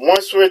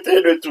 Moi,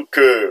 souhaiter de tout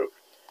cœur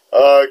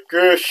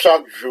que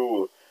chaque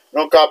jour,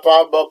 nous sommes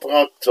capables de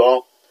prendre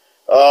temps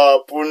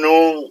pour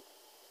nous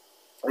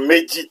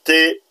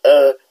méditer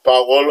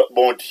parole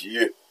bon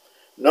Dieu.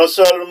 Non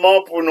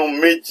seulement pour nous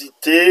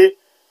méditer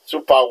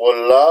sur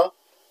parole là,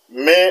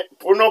 mais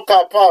pour nous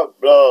capables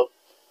de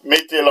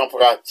mettre en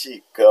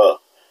pratique,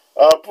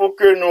 pour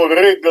que nous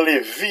régler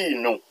vie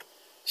nous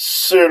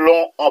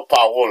selon en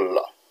parole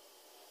là.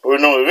 Pour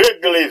nous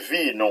régler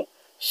vie nous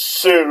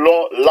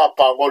selon la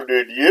parole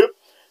de Dieu,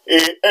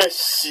 et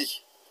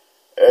ainsi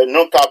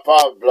nous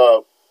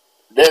capables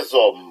des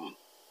hommes,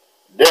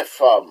 des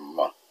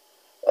femmes,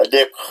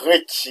 des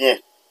chrétiens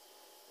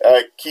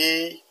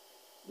qui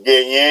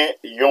gagnent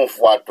une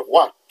voie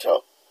droite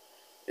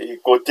et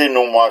côté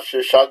nous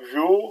marcher chaque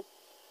jour,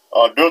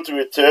 en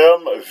d'autres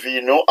termes,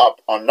 vivons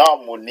en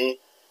harmonie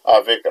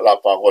avec la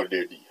parole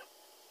de Dieu.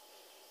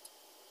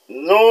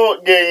 Nous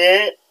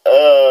gagnons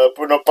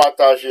pour nous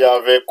partager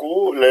avec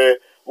vous les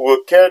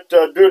requêtes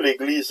de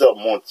l'Église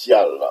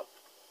mondiale.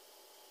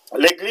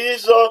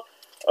 L'Église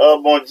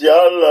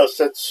mondiale,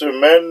 cette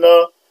semaine,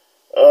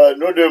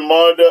 nous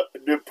demande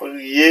de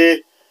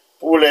prier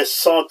pour les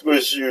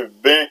centres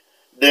urbains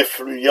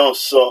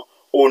d'influence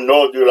au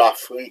nord de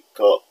l'Afrique,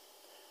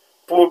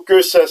 pour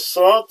que ces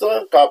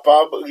centres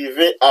capables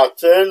d'arriver à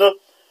atteindre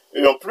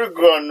un plus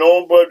grand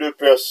nombre de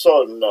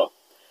personnes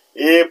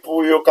et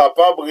pour être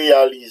capables de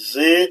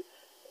réaliser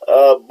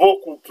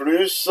beaucoup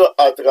plus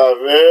à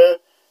travers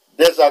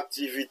des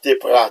activités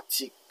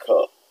pratiques.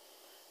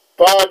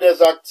 Par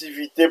des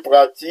activités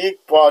pratiques,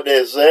 par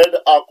des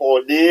aides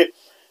accordées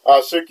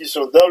à ceux qui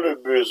sont dans le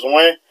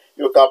besoin,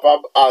 ils sont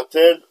capables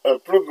d'atteindre un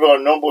plus grand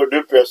nombre de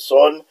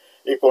personnes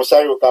et comme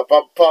ça, ils sont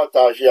capables de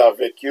partager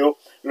avec eux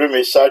le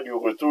message du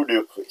retour de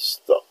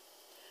Christ.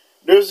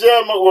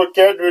 Deuxième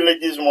requête de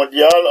l'Église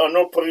mondiale, on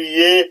a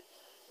prié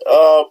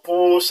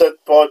pour cette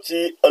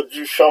partie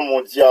du champ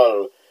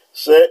mondial.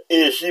 C'est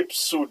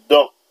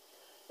Égypte-Soudan.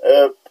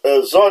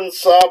 Zone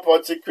ça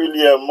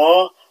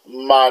particulièrement,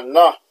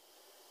 Mana.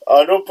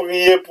 On a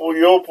prié pour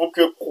eux, pour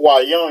que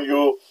croyants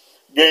yo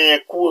gagnent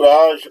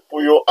courage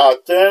pour yo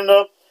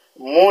atteindre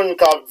monde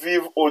qui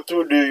vivent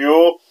autour de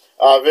eux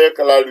avec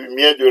la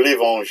lumière de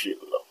l'évangile.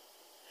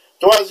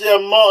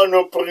 Troisièmement, on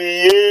a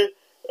prié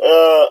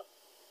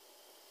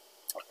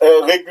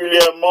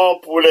régulièrement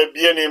pour les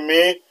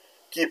bien-aimés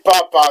qui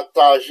pas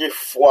partager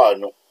foi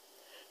nous.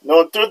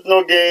 Nous tous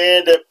nous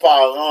gagnons des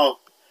parents,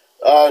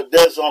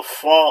 des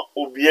enfants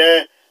ou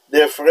bien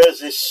des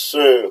frères et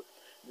sœurs,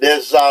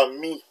 des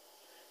amis.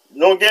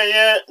 Nous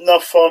gagnons dans la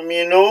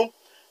famille nous,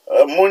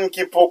 monde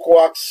qui peut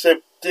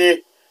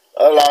accepter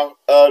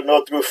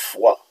notre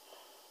foi.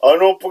 On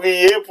nous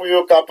prié pour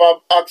être capable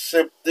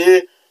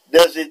d'accepter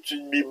des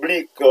études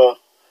bibliques,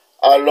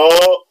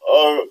 alors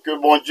que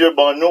bon Dieu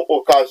ben nous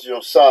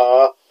occasion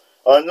ça,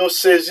 on nous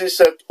saisit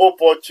cette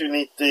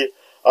opportunité,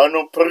 on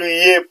nous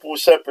prier pour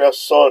ces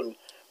personnes,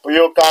 pour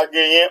qu'ils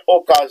gagner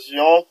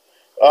occasion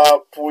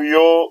pour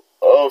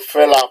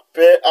faire la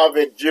paix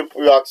avec Dieu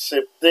pour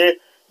accepter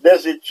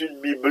des études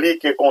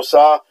bibliques et comme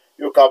ça,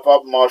 ils sont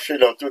capables de marcher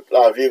dans toute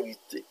la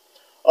vérité.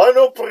 On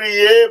nous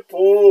prié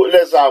pour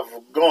les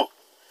Afghans,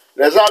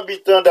 les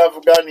habitants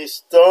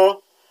d'Afghanistan,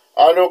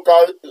 on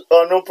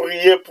nous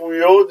prié pour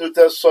eux de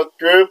telle sorte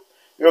que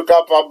ils sont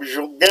capables de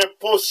jouer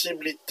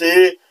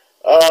possibilité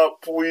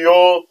pour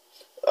eux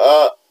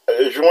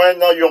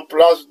joindre une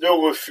place de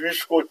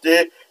refuge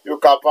côté ils sont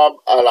capables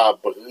à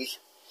l'abri.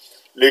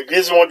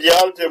 L'Église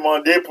mondiale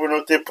demandé pour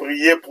nous te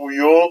prier pour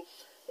eux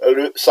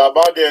le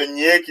sabbat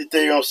dernier qui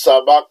était un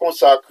sabbat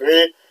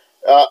consacré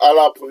à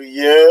la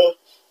prière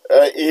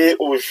et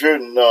au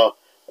jeûne.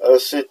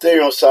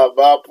 C'était un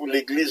sabbat pour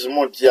l'Église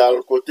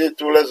mondiale, côté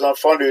tous les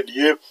enfants de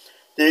Dieu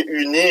étaient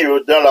unis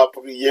dans la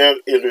prière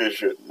et le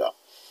jeûne.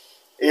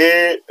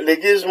 Et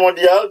l'Église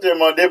mondiale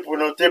demandait pour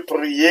nous te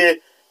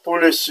prier pour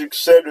le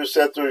succès de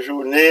cette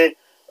journée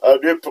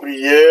de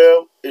prière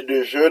et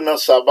de jeûne en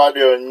sabbat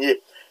dernier.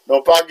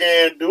 Donc, pas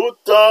de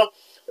doute,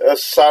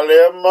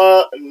 Salem,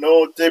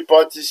 nous avons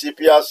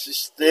participé,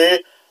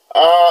 assisté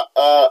à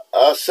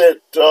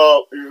cette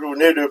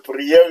journée de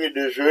prière et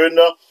de jeûne.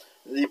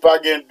 Il n'y a pas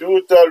de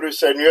doute, le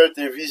Seigneur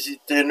t'a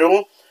visité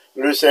nous,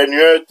 le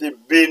Seigneur t'a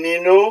béni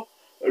nous,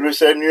 le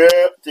Seigneur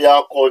t'a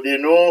accordé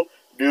nous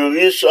de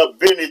riches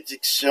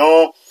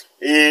bénédictions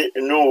et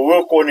nous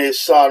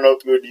reconnaissons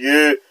notre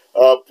Dieu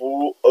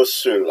pour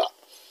cela.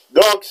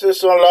 Donc, ce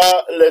sont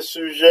là les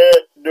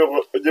sujets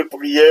de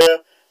prière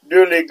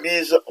de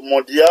l'Église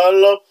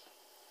mondiale.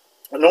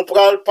 Nous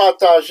pourrons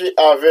partager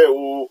avec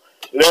vous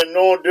les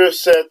noms de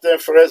certains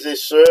frères et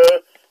sœurs,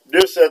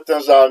 de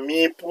certains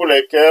amis pour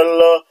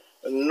lesquels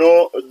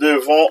nous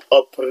devons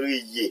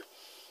prier.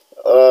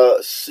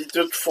 Si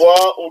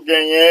toutefois vous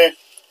gagnez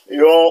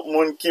un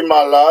monde qui est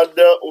malade,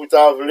 ou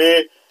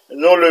t'avez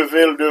nous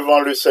lever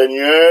devant le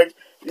Seigneur,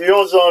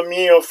 un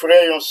ami, un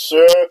frère, une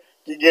sœur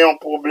qui a un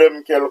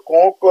problème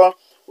quelconque,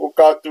 ou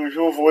qu'à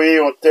toujours voyer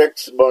un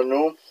texte bon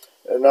nous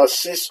dans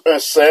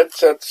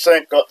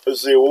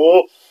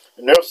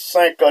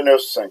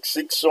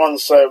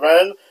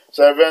 617-750-9595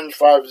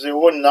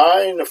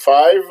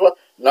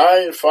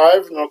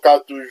 617-750-9595 nous qu'à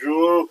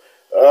toujours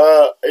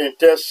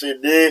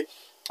intercéder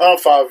en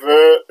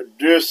faveur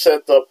de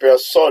cette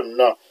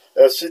personne.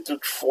 Si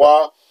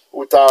toutefois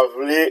vous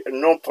avez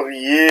nous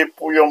prier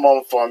pour une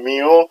mon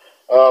famille,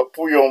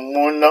 pour un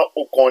monde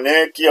ou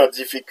connaît qui est en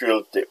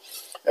difficulté.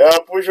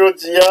 Pour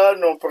aujourd'hui,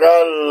 nous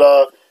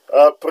pourrons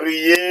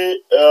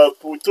prier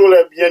pour tous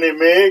les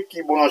bien-aimés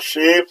qui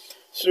branchés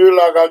sur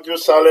la radio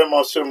Salem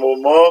en ce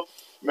moment,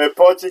 mais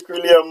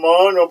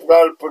particulièrement nous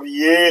pourrons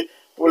prier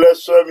pour les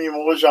sœurs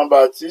Mimose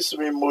Jean-Baptiste,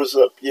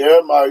 Mimose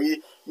Pierre, Marie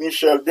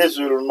Michel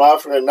Desulma,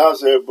 frère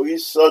Nazaire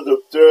Brice,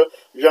 docteur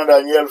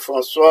Jean-Daniel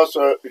François,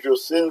 sœur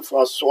Jocelyne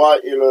François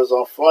et leurs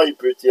enfants et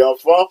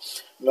petits-enfants.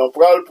 Nous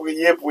pourrons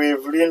prier pour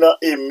Evelyne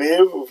Aimé,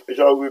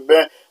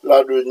 Jean-Ruben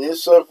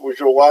Ladonis, pour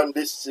Joanne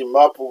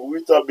Destima, pour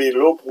Rita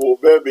Bello, pour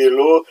Robert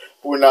Bello,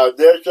 pour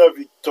Nadège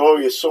Victor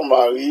et son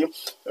mari,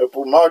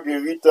 pour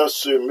Marguerite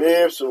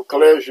Semé, pour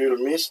Claire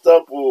Julmiste,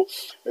 pour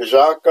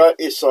Jacques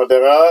et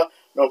Sandra.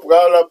 Nous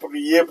pourrons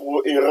prier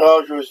pour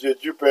Héra José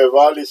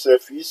Duperval et ses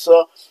fils,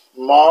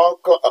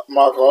 Marc,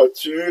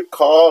 Arthur,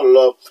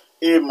 Carl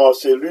et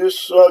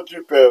Marcellus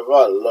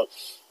Duperval.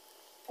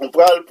 On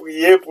pourra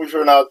prier pour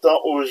Jonathan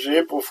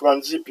Auger, pour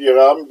Franzi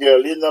Piram,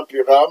 Gerline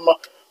Piram,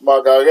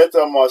 Margaret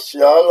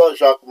Martial,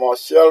 Jacques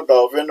Martial,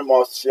 Garvin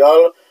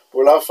Martial,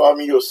 pour la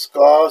famille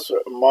Oscar,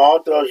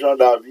 Marthe,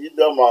 Jean-David,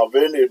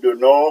 Marvin et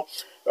Denon,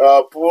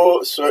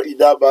 pour Sœur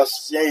Ida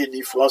Bastien,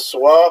 Eddie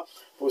François,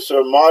 pour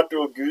Sœur Marthe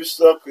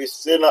Auguste,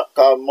 Christine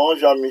Carman,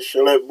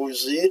 Jean-Michel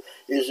Bouzy,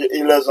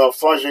 et les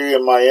enfants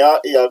Jérémia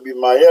et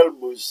Abimaël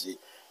Bouzy.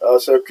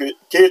 C'est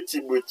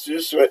Katie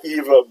Brutus,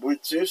 Yves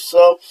Brutus,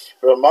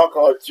 Marc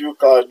Arthur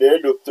Cadet,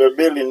 Dr.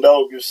 Belinda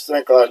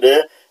Augustin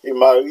Cadet et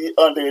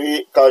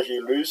Marie-André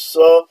Cagilus,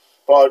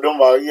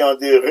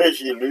 Marie-André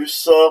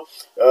Régilus,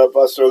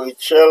 Pasteur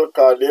Richel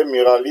Cadet,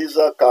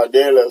 Miralisa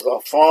Cadet, les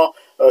enfants,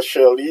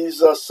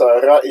 Sherlise,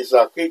 Sarah et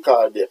Zachary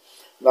Cadet.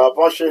 Nous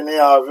avons enchaîné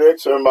avec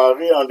ce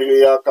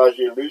Marie-Andrea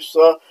Cagilus,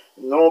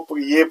 nous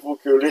prions pour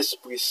que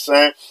l'Esprit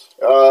Saint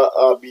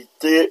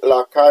habite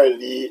la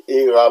Kaili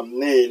et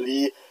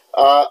ramener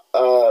à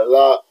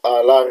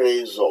la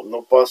raison.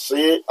 Nous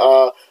pensons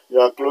à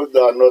Jean-Claude,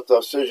 à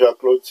notre sœur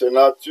Jean-Claude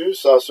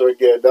Senatus, à sœur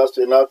Gerda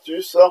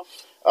Senatus,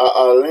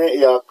 à Alain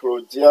et à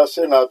Claudia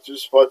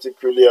Senatus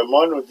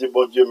particulièrement. Nous disons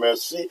bon Dieu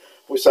merci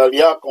pour ça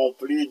l'y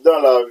accompli dans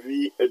la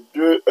vie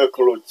de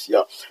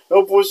Claudia.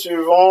 Nous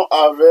poursuivons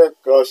avec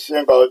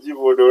Sien Gardi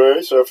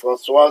Vaudreuil, sœur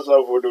Françoise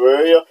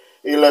Vaudreuil,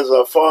 et les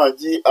enfants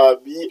Andy,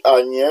 Abby,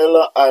 Aniel,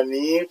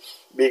 Annie,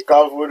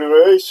 Becca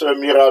Vaudreuil, sœur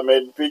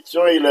Miramène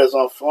Pétion et les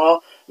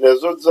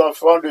autres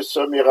enfants de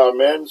sœur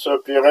Miramène,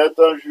 sœur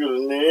Pierrette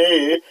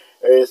Julné,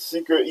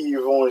 ainsi que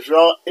Yvon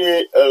Jean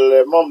et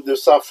les membres de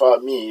sa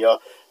famille.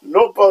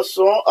 Nous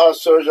passons à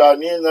sœur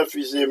Janine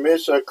Fils-Aimé,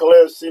 sœur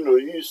Claire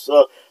Sinoïus,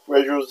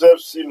 frère Joseph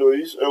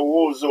Siloïs,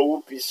 Rose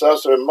Oupissa,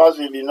 sœur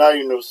Mazélina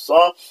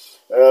Innocent,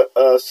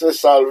 c'est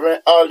Salvin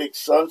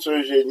Alexandre, c'est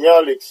Eugénie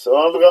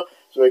Alexandre,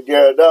 c'est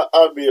Gerda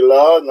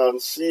Abela,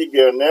 Nancy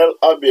Guernel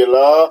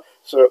Abela,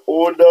 c'est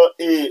Aude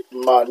et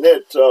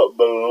Manette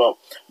Blanc.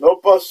 Nous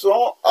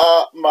passons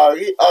à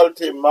Marie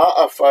Altema,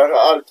 à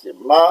Farah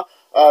Altema,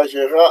 à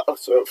Gérard,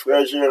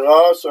 frère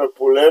Gérard, sœur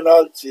Pauline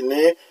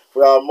Altiné,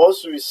 frère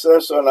Amos Huissin,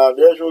 sœur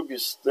Nadège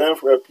Augustin,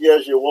 frère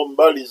Pierre Jérôme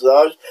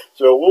Balisage,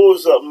 sœur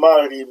Rose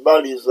Marie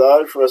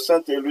Balisage, frère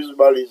Saint-Éluse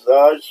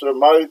Balisage, sœur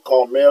Marie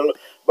Carmel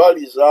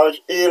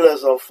Balisage et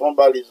les enfants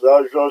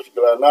Balisage, Georges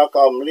Glana,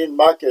 Cameline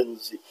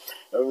Mackenzie.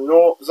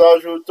 Nous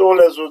ajoutons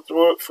les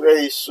autres frères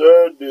et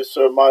sœurs de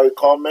sœur Marie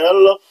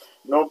Carmel.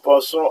 Nous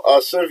pensons à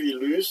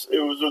Saint-Vilus et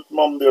aux autres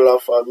membres de la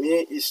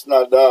famille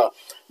Isnada.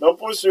 Nous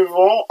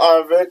poursuivons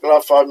avec la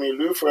famille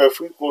lui, frère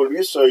Frico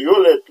lui, sœur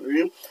Yolette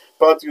lui,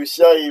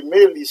 Patricia et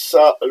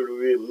Mélissa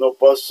lui. Nous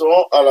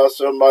passons à la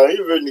sœur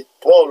Marie-Venite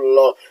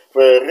Paul,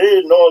 frère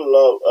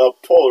Rénol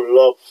Paul,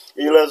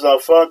 et les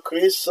enfants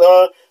Chris,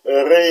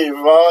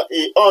 Réva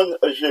et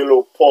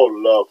Angelo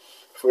Paul.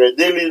 Frère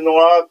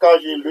Delinois,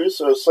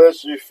 Cagilus,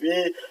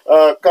 Saint-Suffit,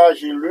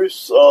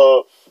 Cagilus,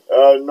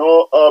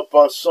 nous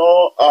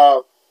passons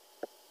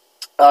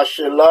à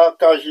Sheila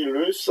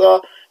Cagilus,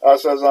 à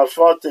ses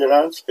enfants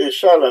Terence et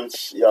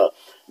Chalencia.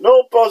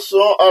 Nous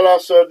passons à la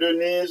sœur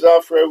Denise, à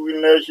frère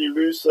Wilner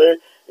Gilus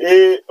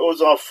et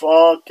aux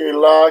enfants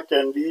Kela,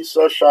 Candice,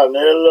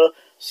 Chanel,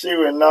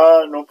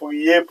 Sirena. Nous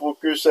prions pour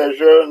que ces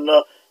jeunes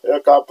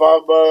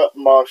capables de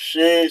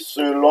marcher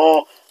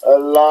selon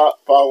la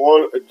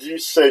parole du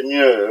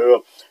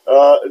Seigneur.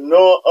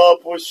 Nous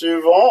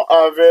poursuivons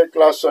avec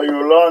la sœur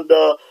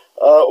Yolande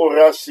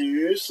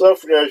Horacius,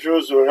 frère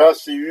José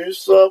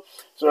Horacius,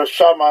 sœur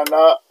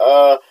Chamana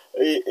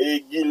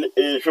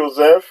et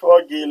Joseph,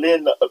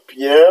 Guyline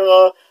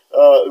Pierre,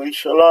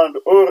 Richland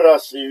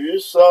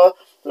Horacius,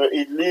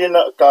 Idline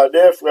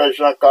Cadet, frère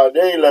Jean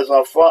Cadet, et les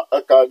enfants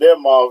Cadet,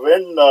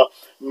 Marvin,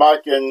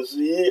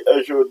 Mackenzie,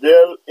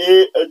 Jodel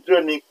et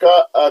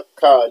Jonica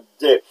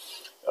Cadet.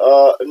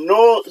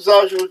 Nous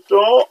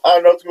ajoutons à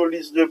notre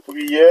liste de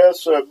prières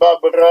sœur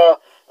Barbara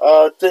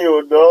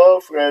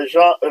Théodore, frère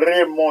Jean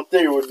Raymond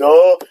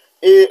Théodore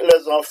et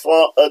les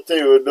enfants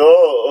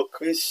Théodore,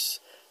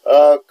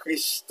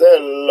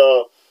 Christelle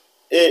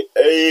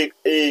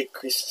et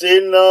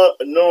Christine.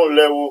 Nous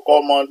les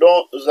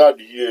recommandons à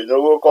Dieu.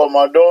 Nous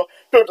recommandons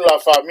toute la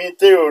famille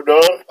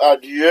Théodore à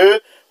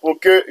Dieu pour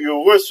que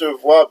vous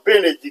recevoir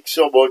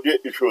bénédiction, bon Dieu,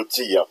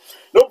 aujourd'hui.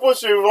 Nous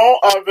poursuivons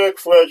avec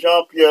frère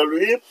Jean-Pierre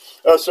Louis,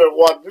 sœur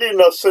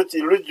Wadeline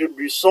Saint-Hilus du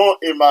Buisson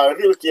et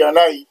Marie qui est en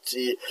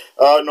Haïti.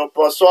 Nous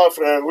pensons à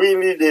frère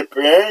Willy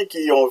Despins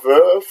qui est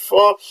veuf.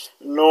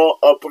 Nous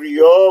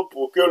prions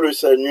pour que le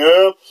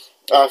Seigneur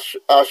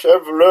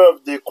achève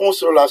l'œuvre de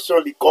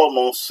consolation qui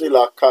commence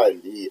la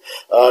Cali.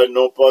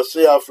 Nous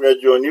pensons à frère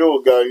Johnny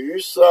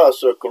Ogaïus, à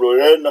sœur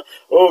Chlorène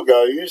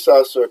Ogaïus,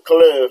 à sœur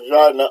Claire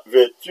Jeanne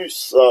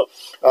Vetus,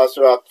 à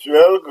sœur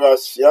Actuelle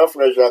Gracia,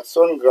 frère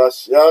Jackson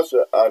Gracia,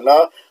 sœur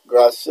Anna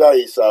Gracia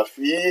et sa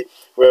fille,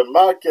 frère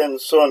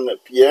Mackenson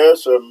Pierre,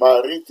 sœur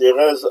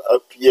Marie-Thérèse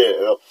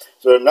Pierre,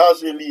 sœur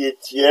Nazélie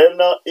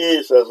Étienne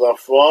et ses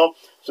enfants,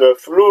 sœur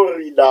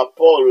Florida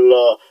Paul,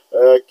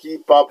 qui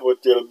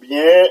papote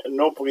bien,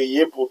 nous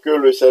prions pour que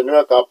le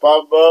Seigneur est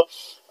capable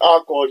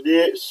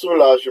d'accorder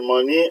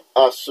soulagement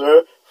à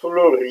sœur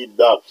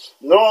Florida.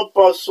 Nous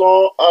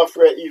passons à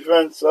frère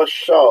Evans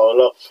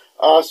Charles,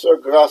 à sœur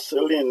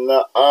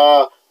Graceline,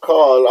 à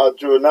Carl, à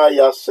Jonah et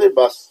à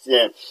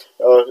Sébastien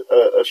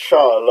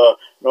Charles.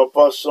 Nous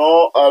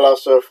passons à la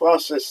sœur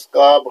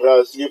Francesca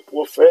Brasier,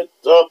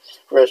 prophète,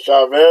 frère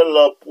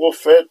Chavel,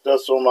 prophète,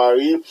 son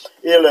mari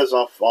et les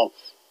enfants.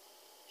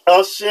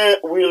 Ancien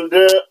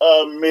Wilder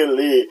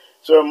Mélé,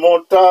 sœur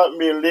Monta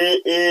Mélé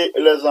et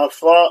les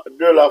enfants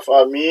de la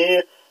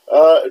famille.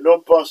 Nous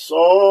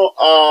pensons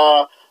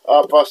à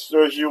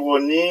pasteur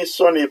Gironi,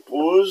 son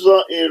épouse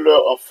et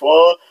leur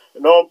enfant.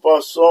 Nous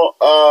pensons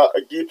à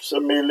Gibbs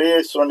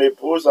Mélé, son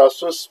épouse, à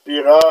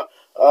Sospira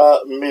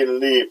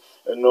Mélé.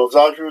 Nous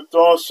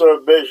ajoutons sœur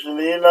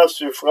Bergeline,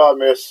 Suffra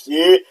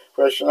Mercier,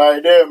 frère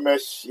Schneider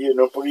Mercier.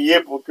 Nous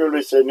prions pour que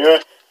le Seigneur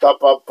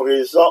capable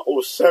présent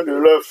au sein de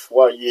leur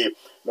foyer.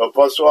 Nous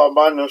passons à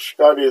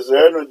Manouchka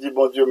Désert, nous disons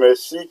bon Dieu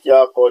merci qui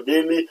a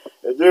accordé les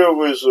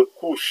d'heureuses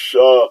couches.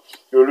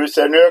 Que le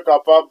Seigneur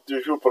capable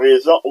toujours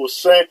présent au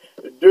sein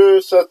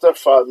de cette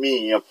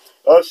famille.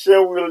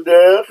 Ancien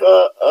Wilder,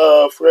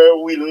 frère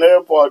Wilner,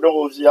 pardon,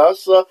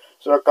 Osias,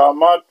 sœur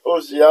Kamat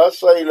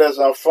Osias et les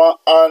enfants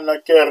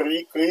Anne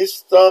Kerry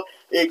Christ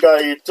et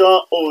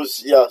Gaëtan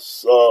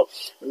Osias.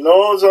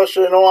 Nous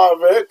enchaînons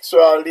avec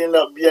sœur Aline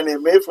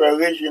bien-aimée, frère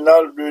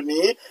Réginald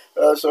Denis,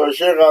 Sœur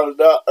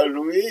Géralda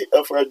Louis,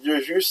 frère Dieu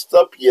Juste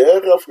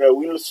Pierre, frère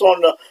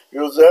Wilson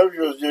Joseph,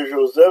 José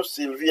Joseph,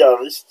 Sylvie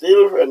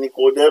Aristide, frère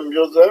Nicodème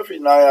Joseph,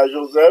 Inaya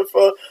Joseph,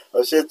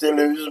 c'est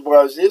Téléus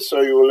Brasier,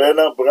 sœur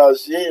Yolène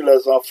Brasier,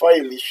 les enfants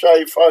Elisha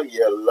et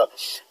Fariel.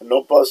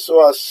 Nous passons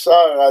à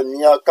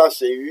Sarania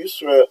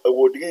Casseus,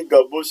 Rodrigue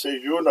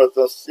Beauséjour,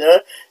 notre ancien,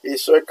 et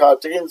sœur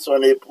Catherine,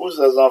 son épouse,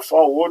 les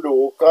enfants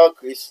Wodoka,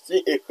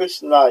 Christy et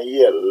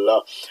Christnaïel.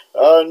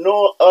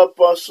 Nous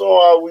pensons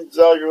à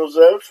Widza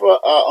Joseph,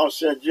 à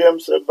ancien James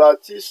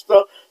Baptiste,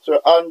 sur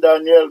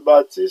Anne-Daniel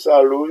Baptiste,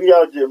 à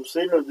Louria James.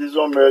 Nous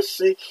disons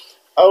merci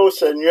au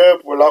Seigneur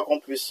pour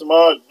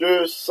l'accomplissement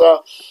de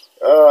sa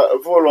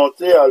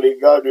volonté à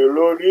l'égard de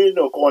Laurie.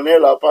 Nous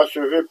connaissons l'a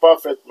achevé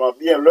parfaitement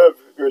bien l'œuvre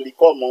que lui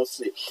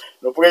commencé.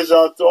 Nous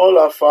présentons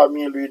la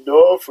famille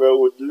Ludo, frère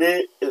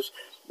Audley,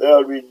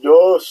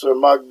 Ludo, sœur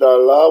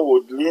Magdala,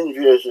 Audeline,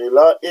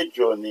 Virgila et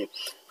Johnny.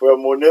 Frère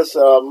Monet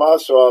Salama,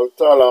 sœur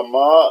Alta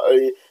Lama,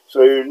 et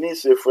sœur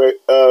Eunice et frère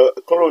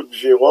Claude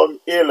Jérôme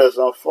et les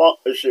enfants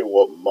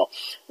Jérôme.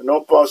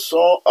 Nous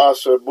pensons à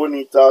sœur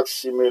Bonita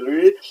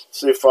Ximé,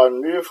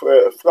 Stéphane lui,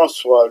 frère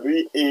François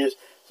lui et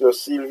sœur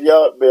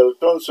Sylvia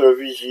Belton, sœur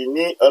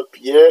Virginie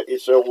Pierre et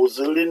sœur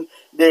Roseline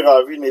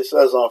Desravines et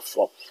ses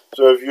enfants.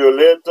 Sœur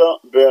Violette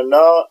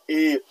Bernard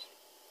et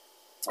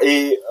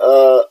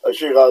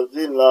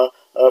Géraldine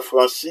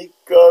Francique,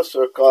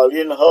 sœur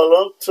Caroline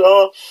Holland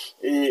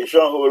et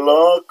Jean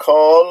Roland,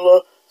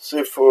 Carl,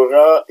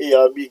 Sephora et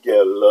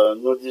Abigail.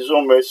 Nous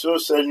disons merci au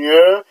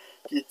Seigneur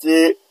qui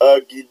t'a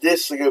guidé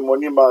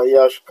cérémonie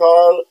mariage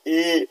Carl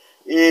et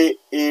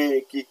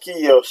qui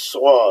hier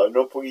soir.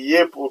 Nous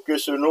prions pour que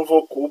ce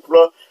nouveau couple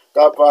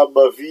capable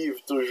de vivre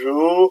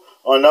toujours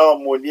en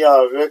harmonie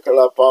avec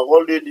la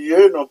parole de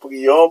Dieu. Nous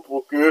prions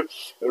pour que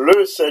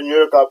le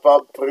Seigneur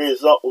capable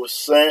présent au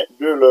sein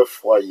de leur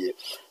foyer.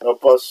 Nous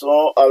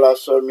passons à la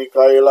sœur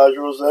Michaela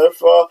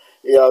Joseph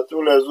et à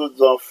tous les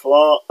autres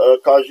enfants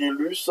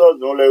qu'Agilus.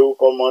 Nous les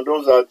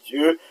recommandons à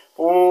Dieu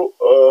pour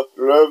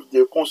l'œuvre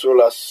de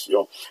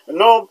consolation.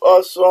 Nous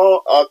passons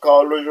à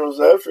Carlo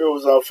Joseph et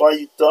aux enfants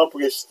Ethan,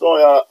 Preston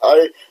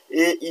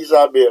et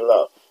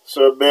Isabella.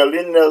 Sœur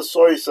Berline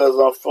Nelson et ses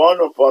enfants,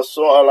 nous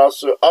passons à la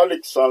sœur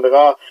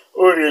Alexandra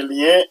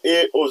Aurélien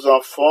et aux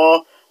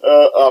enfants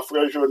à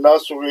frère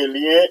Jonas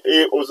Aurélien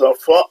et aux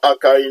enfants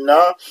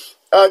Akaina,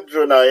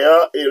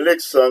 Adjonaya et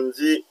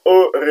Alexandrie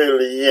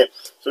Aurélien.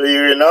 Sœur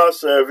Irina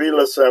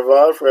Serville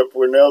Saint-Val, frère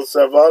Prunel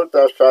Saint-Val,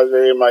 Tacha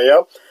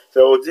Jérémaya,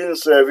 Sœur Odine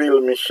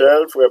Serville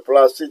Michel, frère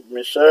Placide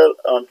Michel,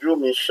 Andrew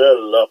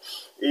Michel,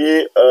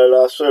 et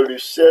la sœur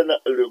Lucienne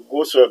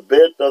Legault, sœur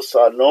Bête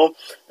Sanon,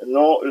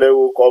 nous les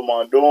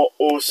recommandons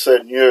au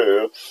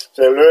Seigneur.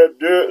 C'est l'heure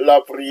de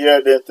la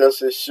prière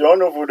d'intercession.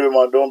 Nous vous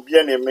demandons,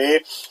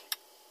 bien-aimés,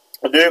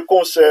 de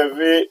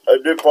conserver,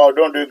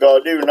 de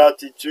garder une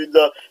attitude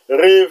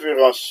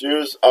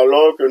révérencieuse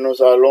alors que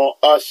nous allons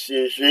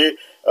assiéger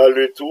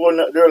le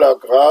trône de la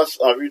grâce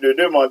en vue de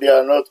demander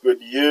à notre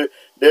Dieu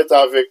d'être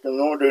avec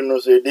nous, de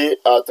nous aider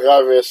à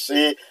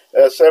traverser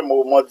ces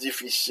moments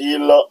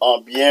difficiles en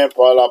bien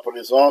par la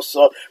présence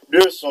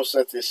de son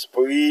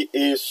Saint-Esprit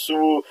et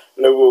sous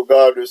le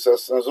regard de ses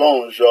saints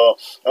anges.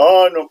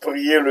 En nous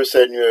prier le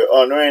Seigneur,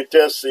 en nous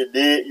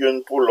intercéder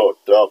une pour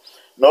l'autre.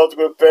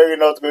 Notre Père et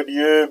notre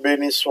Dieu,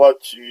 béni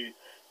sois-tu,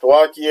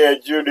 toi qui es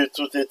Dieu de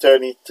toute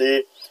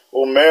éternité,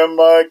 au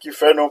même qui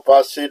fait nous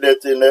passer des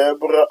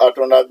ténèbres à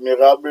ton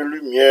admirable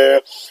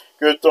lumière,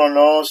 que ton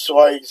nom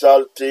soit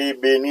exalté,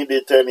 béni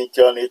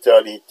d'éternité en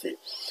éternité.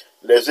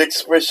 Les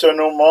expressions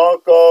nous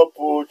manquent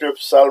pour te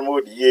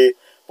psalmodier,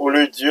 pour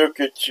le Dieu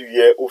que tu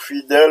es, au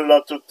fidèle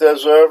dans toutes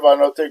tes œuvres à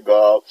notre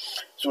égard.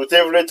 Sous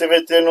tes voulais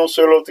traiter non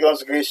selon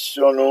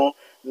transgression, nous,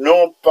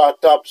 non pas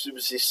ta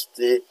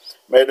subsister,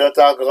 mais dans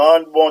ta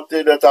grande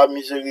bonté, de ta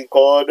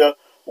miséricorde,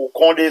 ou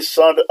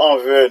condescende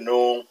envers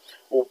nous,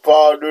 ou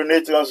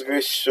pardonner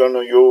transgression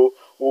nous,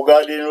 ou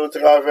garder nos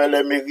travers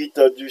les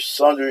mérites du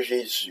sang de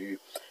Jésus.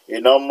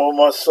 Et dans le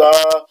moment ça,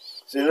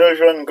 c'est une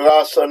jeune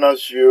grâce à nos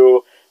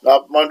yeux, nous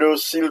demandons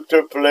s'il te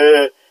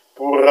plaît,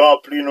 pour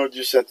remplir nous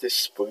du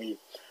Saint-Esprit.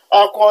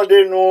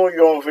 Accordez-nous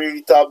un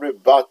véritable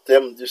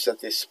baptême du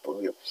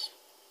Saint-Esprit.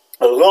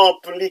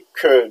 Remplis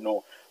que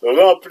nous.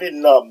 Remplis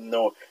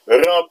nous,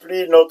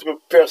 remplis notre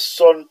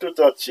personne tout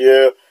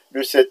entière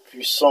de cette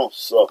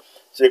puissance.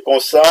 C'est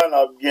comme ça, on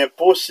a bien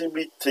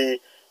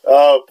possibilité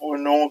pour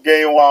nous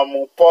gagner un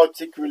amour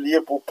particulier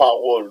pour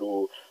parole,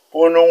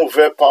 pour nous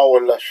ouvrir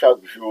parole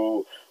chaque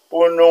jour,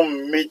 pour nous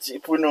méditer,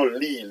 pour nous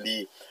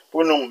lire,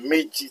 pour nous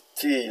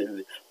méditer,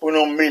 pour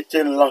nous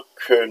mettre dans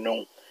cœur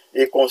nous.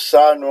 Et comme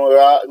ça, nous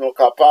sommes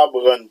capables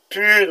de rendre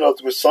pur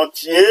notre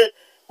sentier,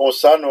 comme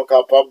ça, nous sommes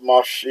capables de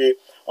marcher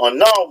en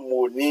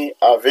harmonie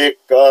avec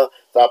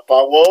ta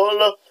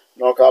parole,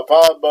 nous sommes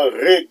capables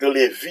de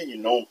régler vie,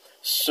 non,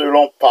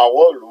 selon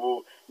parole,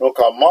 ou nous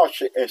sommes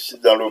marcher ainsi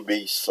dans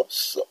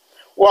l'obéissance.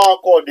 Ou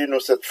accordez-nous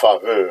cette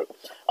faveur,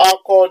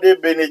 accordez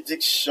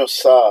bénédiction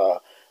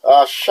ça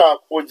à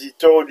chaque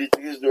auditeur,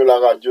 auditrice de la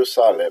radio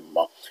Salem,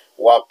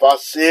 ou à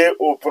passer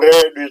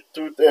auprès de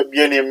tout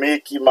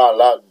bien-aimé qui est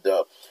malade.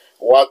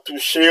 ou à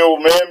toucher ou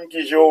même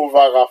qui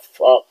Jéhovah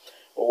Rapha,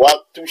 ou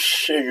à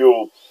toucher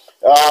yo,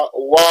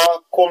 ou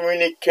à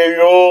communiquer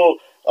yo,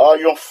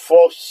 yon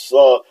force,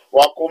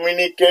 ou à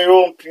communiquer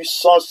yo une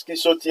puissance qui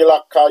sortit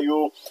la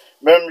caillou,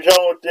 même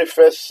gens ont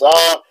fait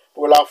ça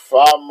pour la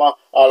femme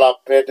à la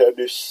perte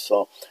de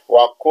sang, ou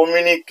à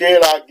communiquer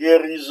la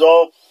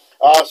guérison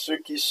à ceux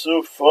qui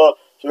souffrent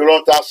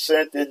selon ta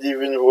sainte et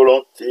divine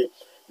volonté.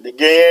 Les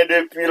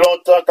gagnants depuis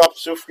longtemps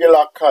qui souffrent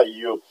la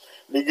caillou,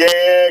 les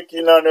gagnants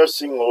qui n'en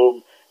nursing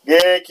home, les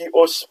gagnants qui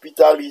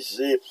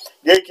hospitalisés,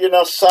 les gagnants qui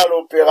dans salle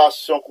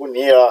opération qu'on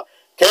y a,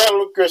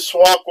 quel que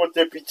soit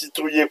côté petit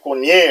trouillé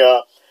qu'on y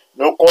a,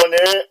 nous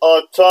connaissons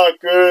en tant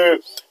que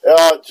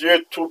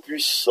Dieu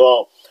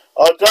tout-puissant,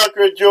 en tant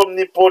que Dieu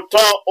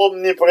omnipotent,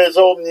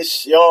 omniprésent,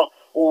 omniscient,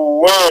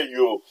 ou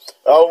yo,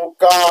 ou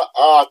ka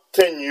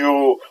atteindre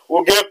yo,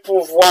 ou gen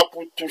pouvoir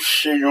pour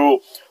toucher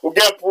yo, ou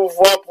gen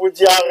pouvoir pour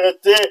dire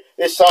arrêtez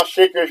et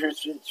sachez que je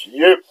suis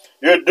Dieu,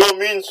 je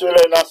domine sur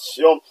les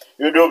nations,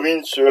 je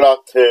domine sur la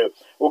terre,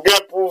 ou gen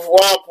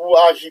pouvoir pour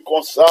agir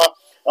comme ça,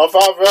 en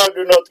faveur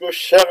de notre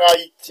cher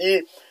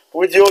Haïti,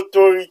 pour dire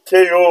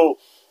autorité yo,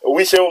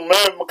 oui c'est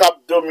eux-mêmes qui ont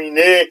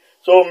dominé,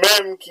 c'est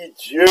eux-mêmes qui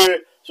Dieu,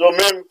 c'est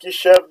eux-mêmes qui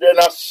chef des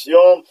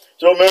nations,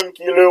 c'est eux-mêmes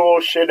qui le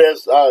rocher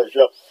des âges.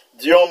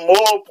 Dis un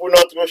mot pour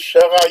notre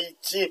cher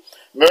Haïti,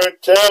 mais un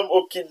terme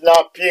au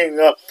kidnapping,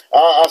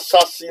 à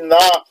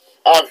assassinat,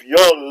 à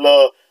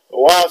viol,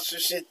 ou à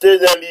susciter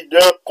des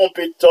leaders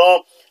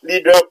compétents,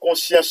 leaders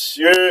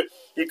consciencieux,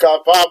 qui sont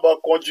capables de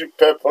conduire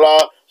le peuple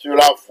sur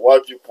la voie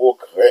du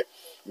progrès.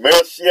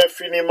 Merci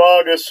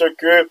infiniment de ce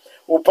que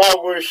ou pas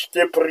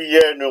rejeter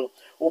prière nous,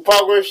 ou pas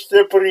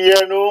rejeter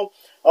prière nous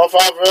en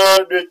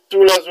faveur de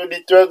tous les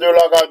auditeurs de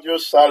la radio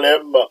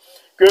Salem,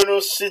 que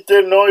nous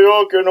citons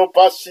yo, que nous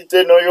pas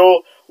citons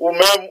yo, ou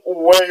même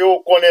où yo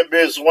qu'on ait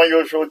besoin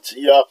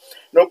aujourd'hui.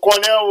 Nous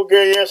connaissons ou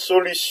gagner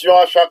solution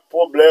à chaque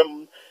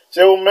problème.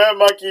 C'est au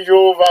même qui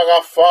Jéhovah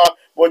Rapha,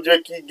 bon Dieu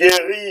qui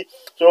guérit,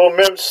 c'est au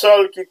même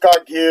seul qui a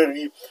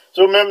guéri,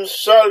 c'est au même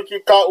seul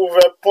qui a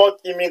ouvert porte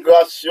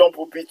immigration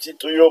pour petit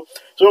yo,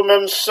 c'est au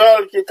même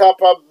seul qui est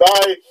capable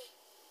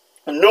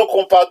de nos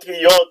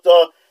compatriotes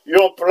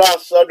une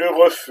place de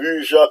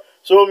refuge,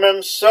 c'est au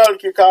même seul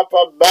qui est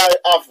capable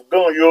de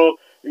Afghan yo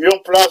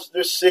une place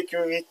de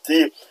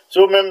sécurité, c'est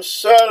au même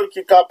seul qui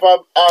est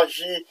capable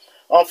d'agir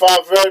en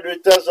faveur de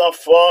tes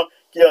enfants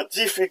qui ont en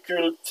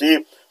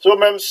difficulté, c'est au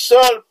même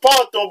seul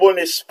par ton bon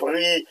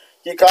esprit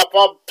qui est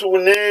capable de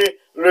tourner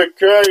le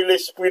cœur et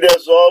l'esprit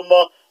des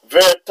hommes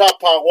vers ta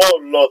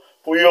parole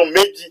pour y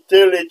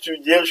méditer,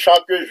 l'étudier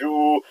chaque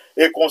jour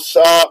et comme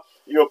ça,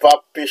 il n'y a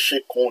pas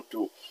péché contre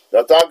tout.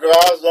 Dans ta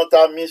grâce, dans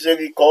ta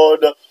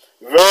miséricorde,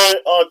 viens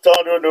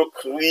entendre nos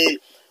cris,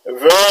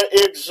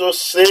 viens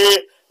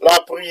exaucer la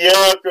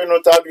prière que nous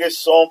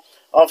t'adressons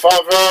en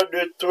faveur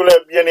de tous les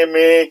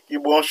bien-aimés qui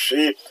branchent,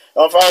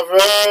 en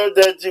faveur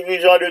des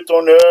dirigeants de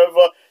ton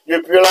œuvre,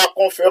 depuis la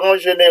conférence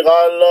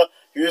générale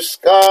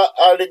jusqu'à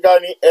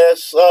Allegheny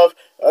Est,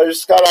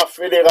 jusqu'à la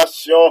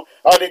fédération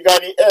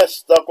Allegheny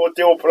Est, à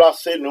côté où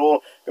placez nous,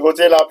 à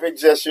côté la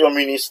exercer au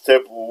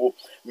ministère pour vous.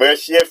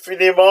 Merci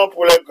infiniment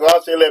pour les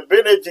grâces et les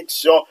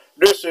bénédictions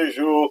de ce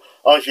jour.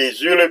 En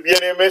Jésus, le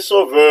bien-aimé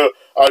Sauveur,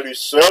 à lui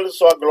seul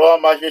soit gloire,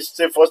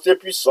 majesté, force et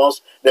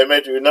puissance, dès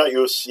maintenant et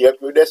au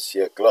siècle des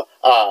siècles.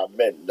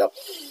 Amen.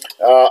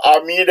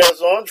 Amis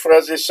des ondes,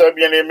 frères et sœurs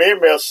bien-aimés,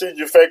 merci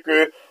du fait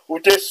que vous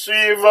te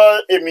suivez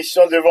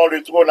émission devant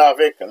le trône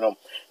avec nous.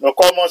 Nous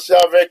commençons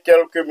avec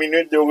quelques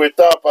minutes de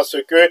retard parce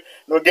que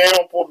nous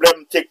gagnons un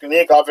problème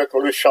technique avec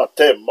le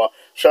chantème.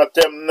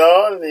 Chantème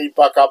non, n'est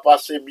pas qu'à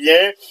passer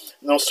bien.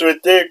 Nous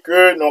souhaitons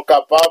que nous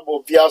capables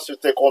via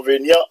cet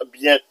inconvénient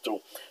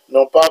bientôt.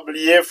 Non pas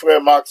oublier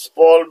frère Max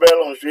Paul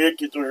Bélanger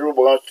qui est toujours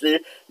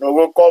branché. Nous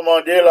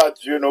recommander la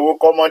Dieu, nous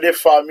recommander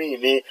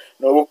famille,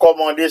 nous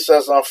recommander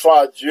ses enfants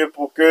à Dieu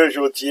pour que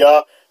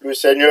Jodia, le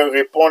Seigneur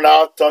réponde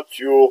à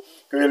attention,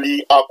 que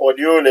lui accorde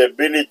les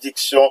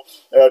bénédictions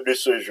de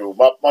ce jour.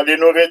 Maintenant,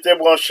 nous rester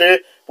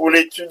branchés pour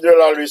l'étude de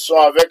la leçon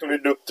avec le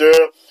docteur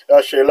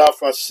Sheila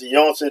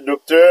Francillon. C'est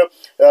docteur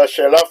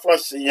Sheila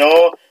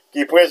Francillon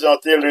qui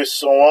présentait le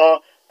son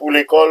pour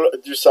l'école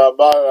du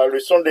sabbat, la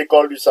leçon de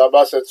l'école du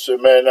sabbat cette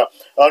semaine.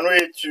 On nous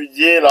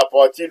étudier la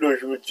partie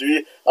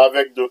d'aujourd'hui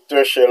avec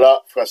docteur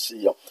Sheila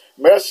Francillon.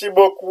 Merci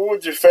beaucoup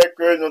du fait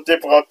que nous te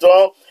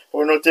prenons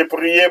pour nous te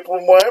prier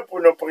pour moi, pour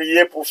nous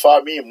prier pour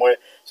famille, moi.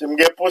 Si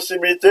j'ai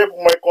possibilité pour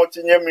moi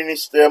continuer le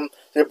ministère,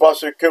 c'est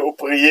parce que vous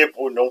priez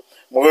pour nous.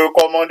 Vous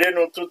recommandez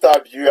nous tout à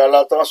Dieu, à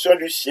l'attention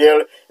du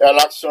ciel et à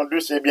l'action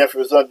douce et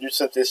bienfaisante du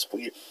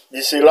Saint-Esprit.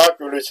 D'ici là,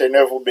 que le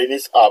Seigneur vous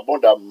bénisse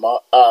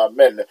abondamment.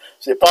 Amen.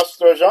 C'est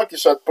Pasteur Jean qui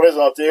souhaite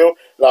présenter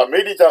la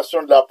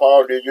méditation de la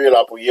parole de Dieu et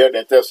la prière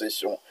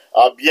d'intercession.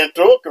 À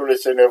bientôt, que le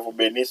Seigneur vous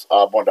bénisse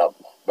abondamment.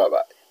 Bye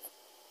bye.